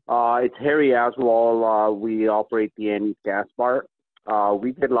 It's Harry Aswell. We operate the Annie's Gas Bar.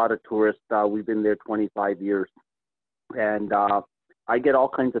 We get a lot of tourists. We've been there 25 years. And I get all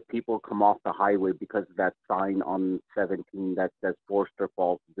kinds of people come off the highway because of that sign on 17 that says Forster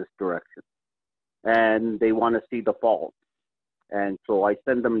Falls this direction. And they want to see the falls. And so I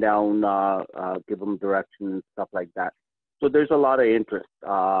send them down, give them directions and stuff like that. So there's a lot of interest.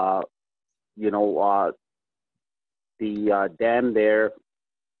 You know, the dam there,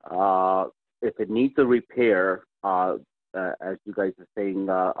 if it needs a repair, as you guys are saying,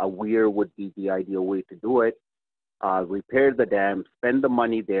 a weir would be the ideal way to do it. Repair the dam, spend the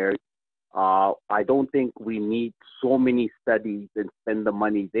money there. I don't think we need so many studies and spend the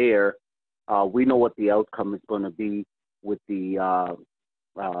money there. We know what the outcome is going to be with the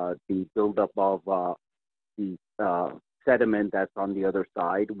buildup of the sediment that's on the other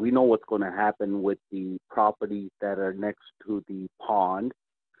side. We know what's going to happen with the properties that are next to the pond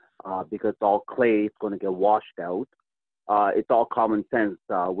because it's all clay. It's going to get washed out. It's all common sense.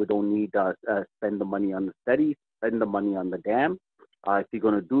 We don't need to spend the money on the studies, spend the money on the dam. If you're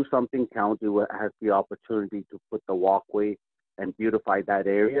going to do something, county has the opportunity to put the walkway and beautify that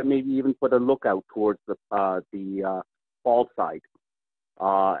area, maybe even put a lookout towards the fall side.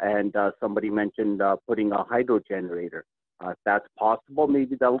 And somebody mentioned putting a hydro generator. If that's possible,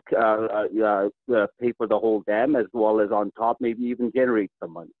 maybe they'll pay for the whole dam as well as on top, maybe even generate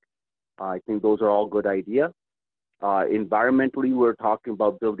some money. I think those are all good ideas. Environmentally, we're talking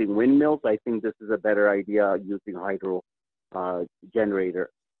about building windmills. I think this is a better idea, using hydro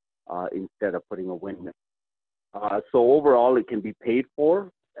generator instead of putting a windmill. So overall, it can be paid for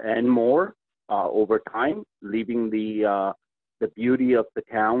and more over time, leaving the beauty of the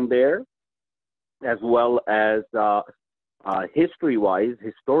town there. as well as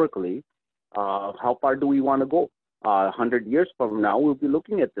historically, how far do we want to go? 100 years from now, we'll be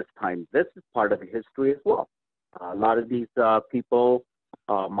looking at this time. This is part of the history as well. A lot of these people,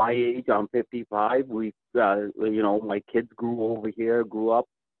 my age, I'm 55. We, you know, my kids grew over here, grew up.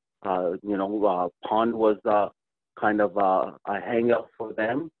 You know, pond was kind of a hangout for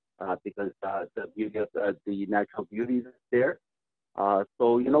them because the beauty of the natural beauty is there.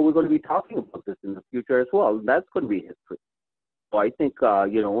 So, you know, we're going to be talking about this in the future as well. That's going to be history. So I think,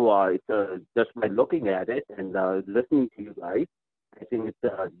 you know, it's, just by looking at it and listening to you guys, I think it's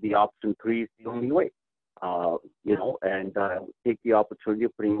the option 3 is the only way. You know, and take the opportunity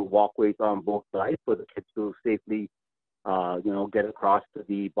of putting walkways on both sides for the kids to safely, you know, get across to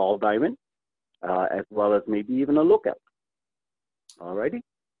the ball diamond, as well as maybe even a lookout. All righty.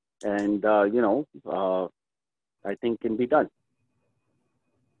 And, you know, I think can be done.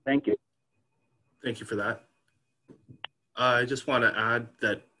 Thank you. Thank you for that. I just want to add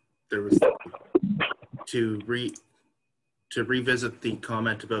that there was to revisit the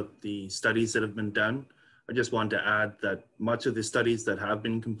comment about the studies that have been done. I just wanted to add that much of the studies that have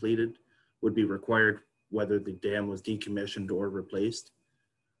been completed would be required whether the dam was decommissioned or replaced.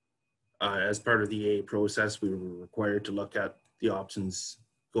 As part of the EA process, we were required to look at the options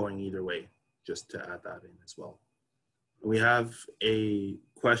going either way, just to add that in as well. We have a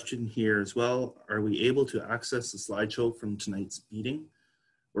question here as well. Are we able to access the slideshow from tonight's meeting?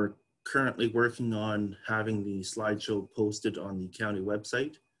 We're currently working on having the slideshow posted on the county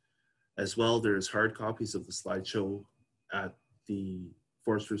website. As well, there's hard copies of the slideshow at the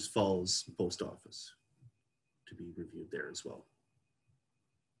Foresters Falls post office to be reviewed there as well.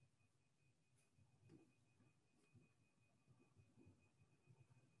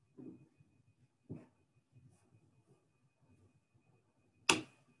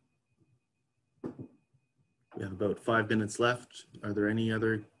 We have about 5 minutes left. Are there any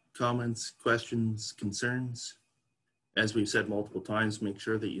other comments, questions, concerns? As we've said multiple times, make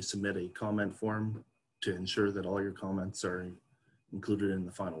sure that you submit a comment form to ensure that all your comments are included in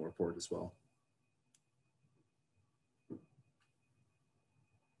the final report as well.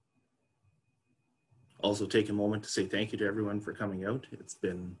 Also take a moment to say thank you to everyone for coming out. It's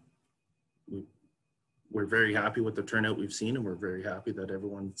been, we're very happy with the turnout we've seen, and we're very happy that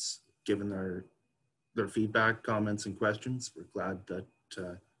everyone's given their feedback, comments, and questions. We're glad that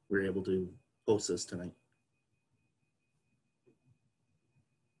we're able to host this tonight.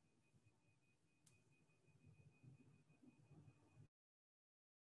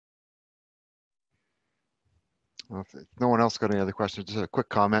 Well, if no one else got any other questions, just a quick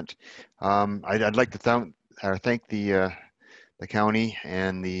comment. I'd like to thank the county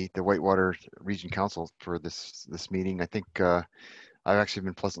and the Whitewater Region Council for this meeting. I think I've actually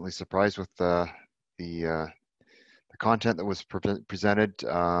been pleasantly surprised with the content that was presented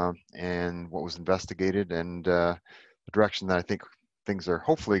and what was investigated, and the direction that I think things are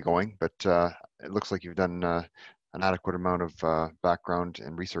hopefully going. But it looks like you've done an adequate amount of background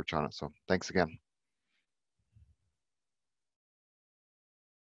and research on it. So thanks again.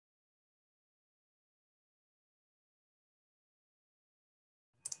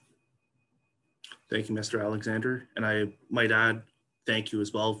 Thank you, Mr. Alexander. And I might add, thank you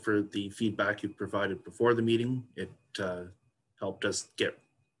as well for the feedback you provided before the meeting. It helped us get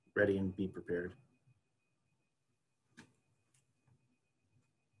ready and be prepared.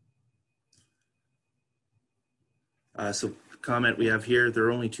 So comment we have here, there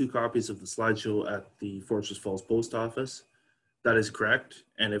are only 2 copies of the slideshow at the Foresters Falls post office. That is correct.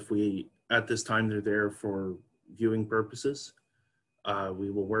 And if we, at this time, they're there for viewing purposes, we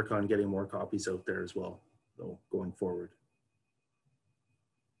will work on getting more copies out there as well, so going forward.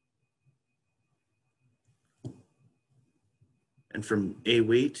 And from A.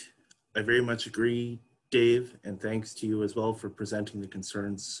 Waite, I very much agree, Dave, and thanks to you as well for presenting the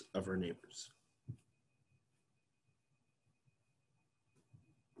concerns of our neighbors.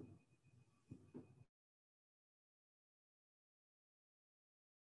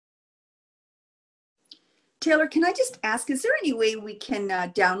 Taylor, can I just ask, is there any way we can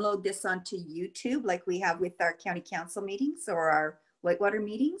download this onto YouTube like we have with our county council meetings or our Whitewater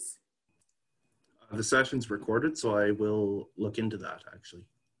meetings? The session's recorded, so I will look into that actually.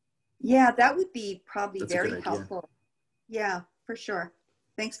 Yeah, that would be probably That's very helpful. Yeah, for sure.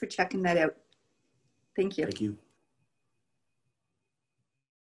 Thanks for checking that out. Thank you. Thank you.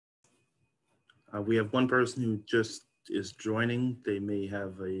 We have one person who just is joining. They may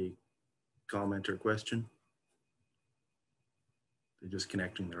have a comment or question. They're just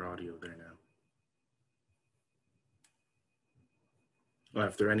connecting their audio there now. Well,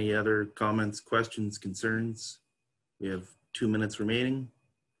 if there are any other comments, questions, concerns, we have 2 minutes remaining.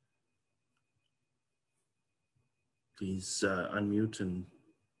 Please unmute and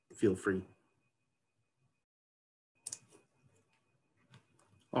feel free.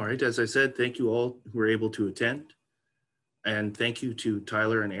 All right, as I said, thank you all who were able to attend. And thank you to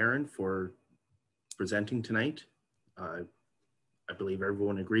Tyler and Aaron for presenting tonight. I believe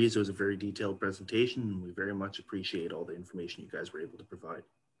everyone agrees it was a very detailed presentation, and we very much appreciate all the information you guys were able to provide.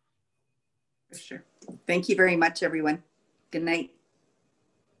 For sure. Thank you very much, everyone. Good night.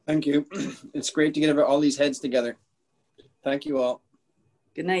 Thank you. It's great to get all these heads together. Thank you all.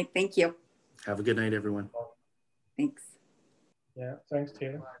 Good night. Thank you. Have a good night, everyone. Thanks. Yeah, thanks,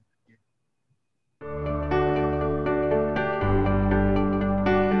 Taylor.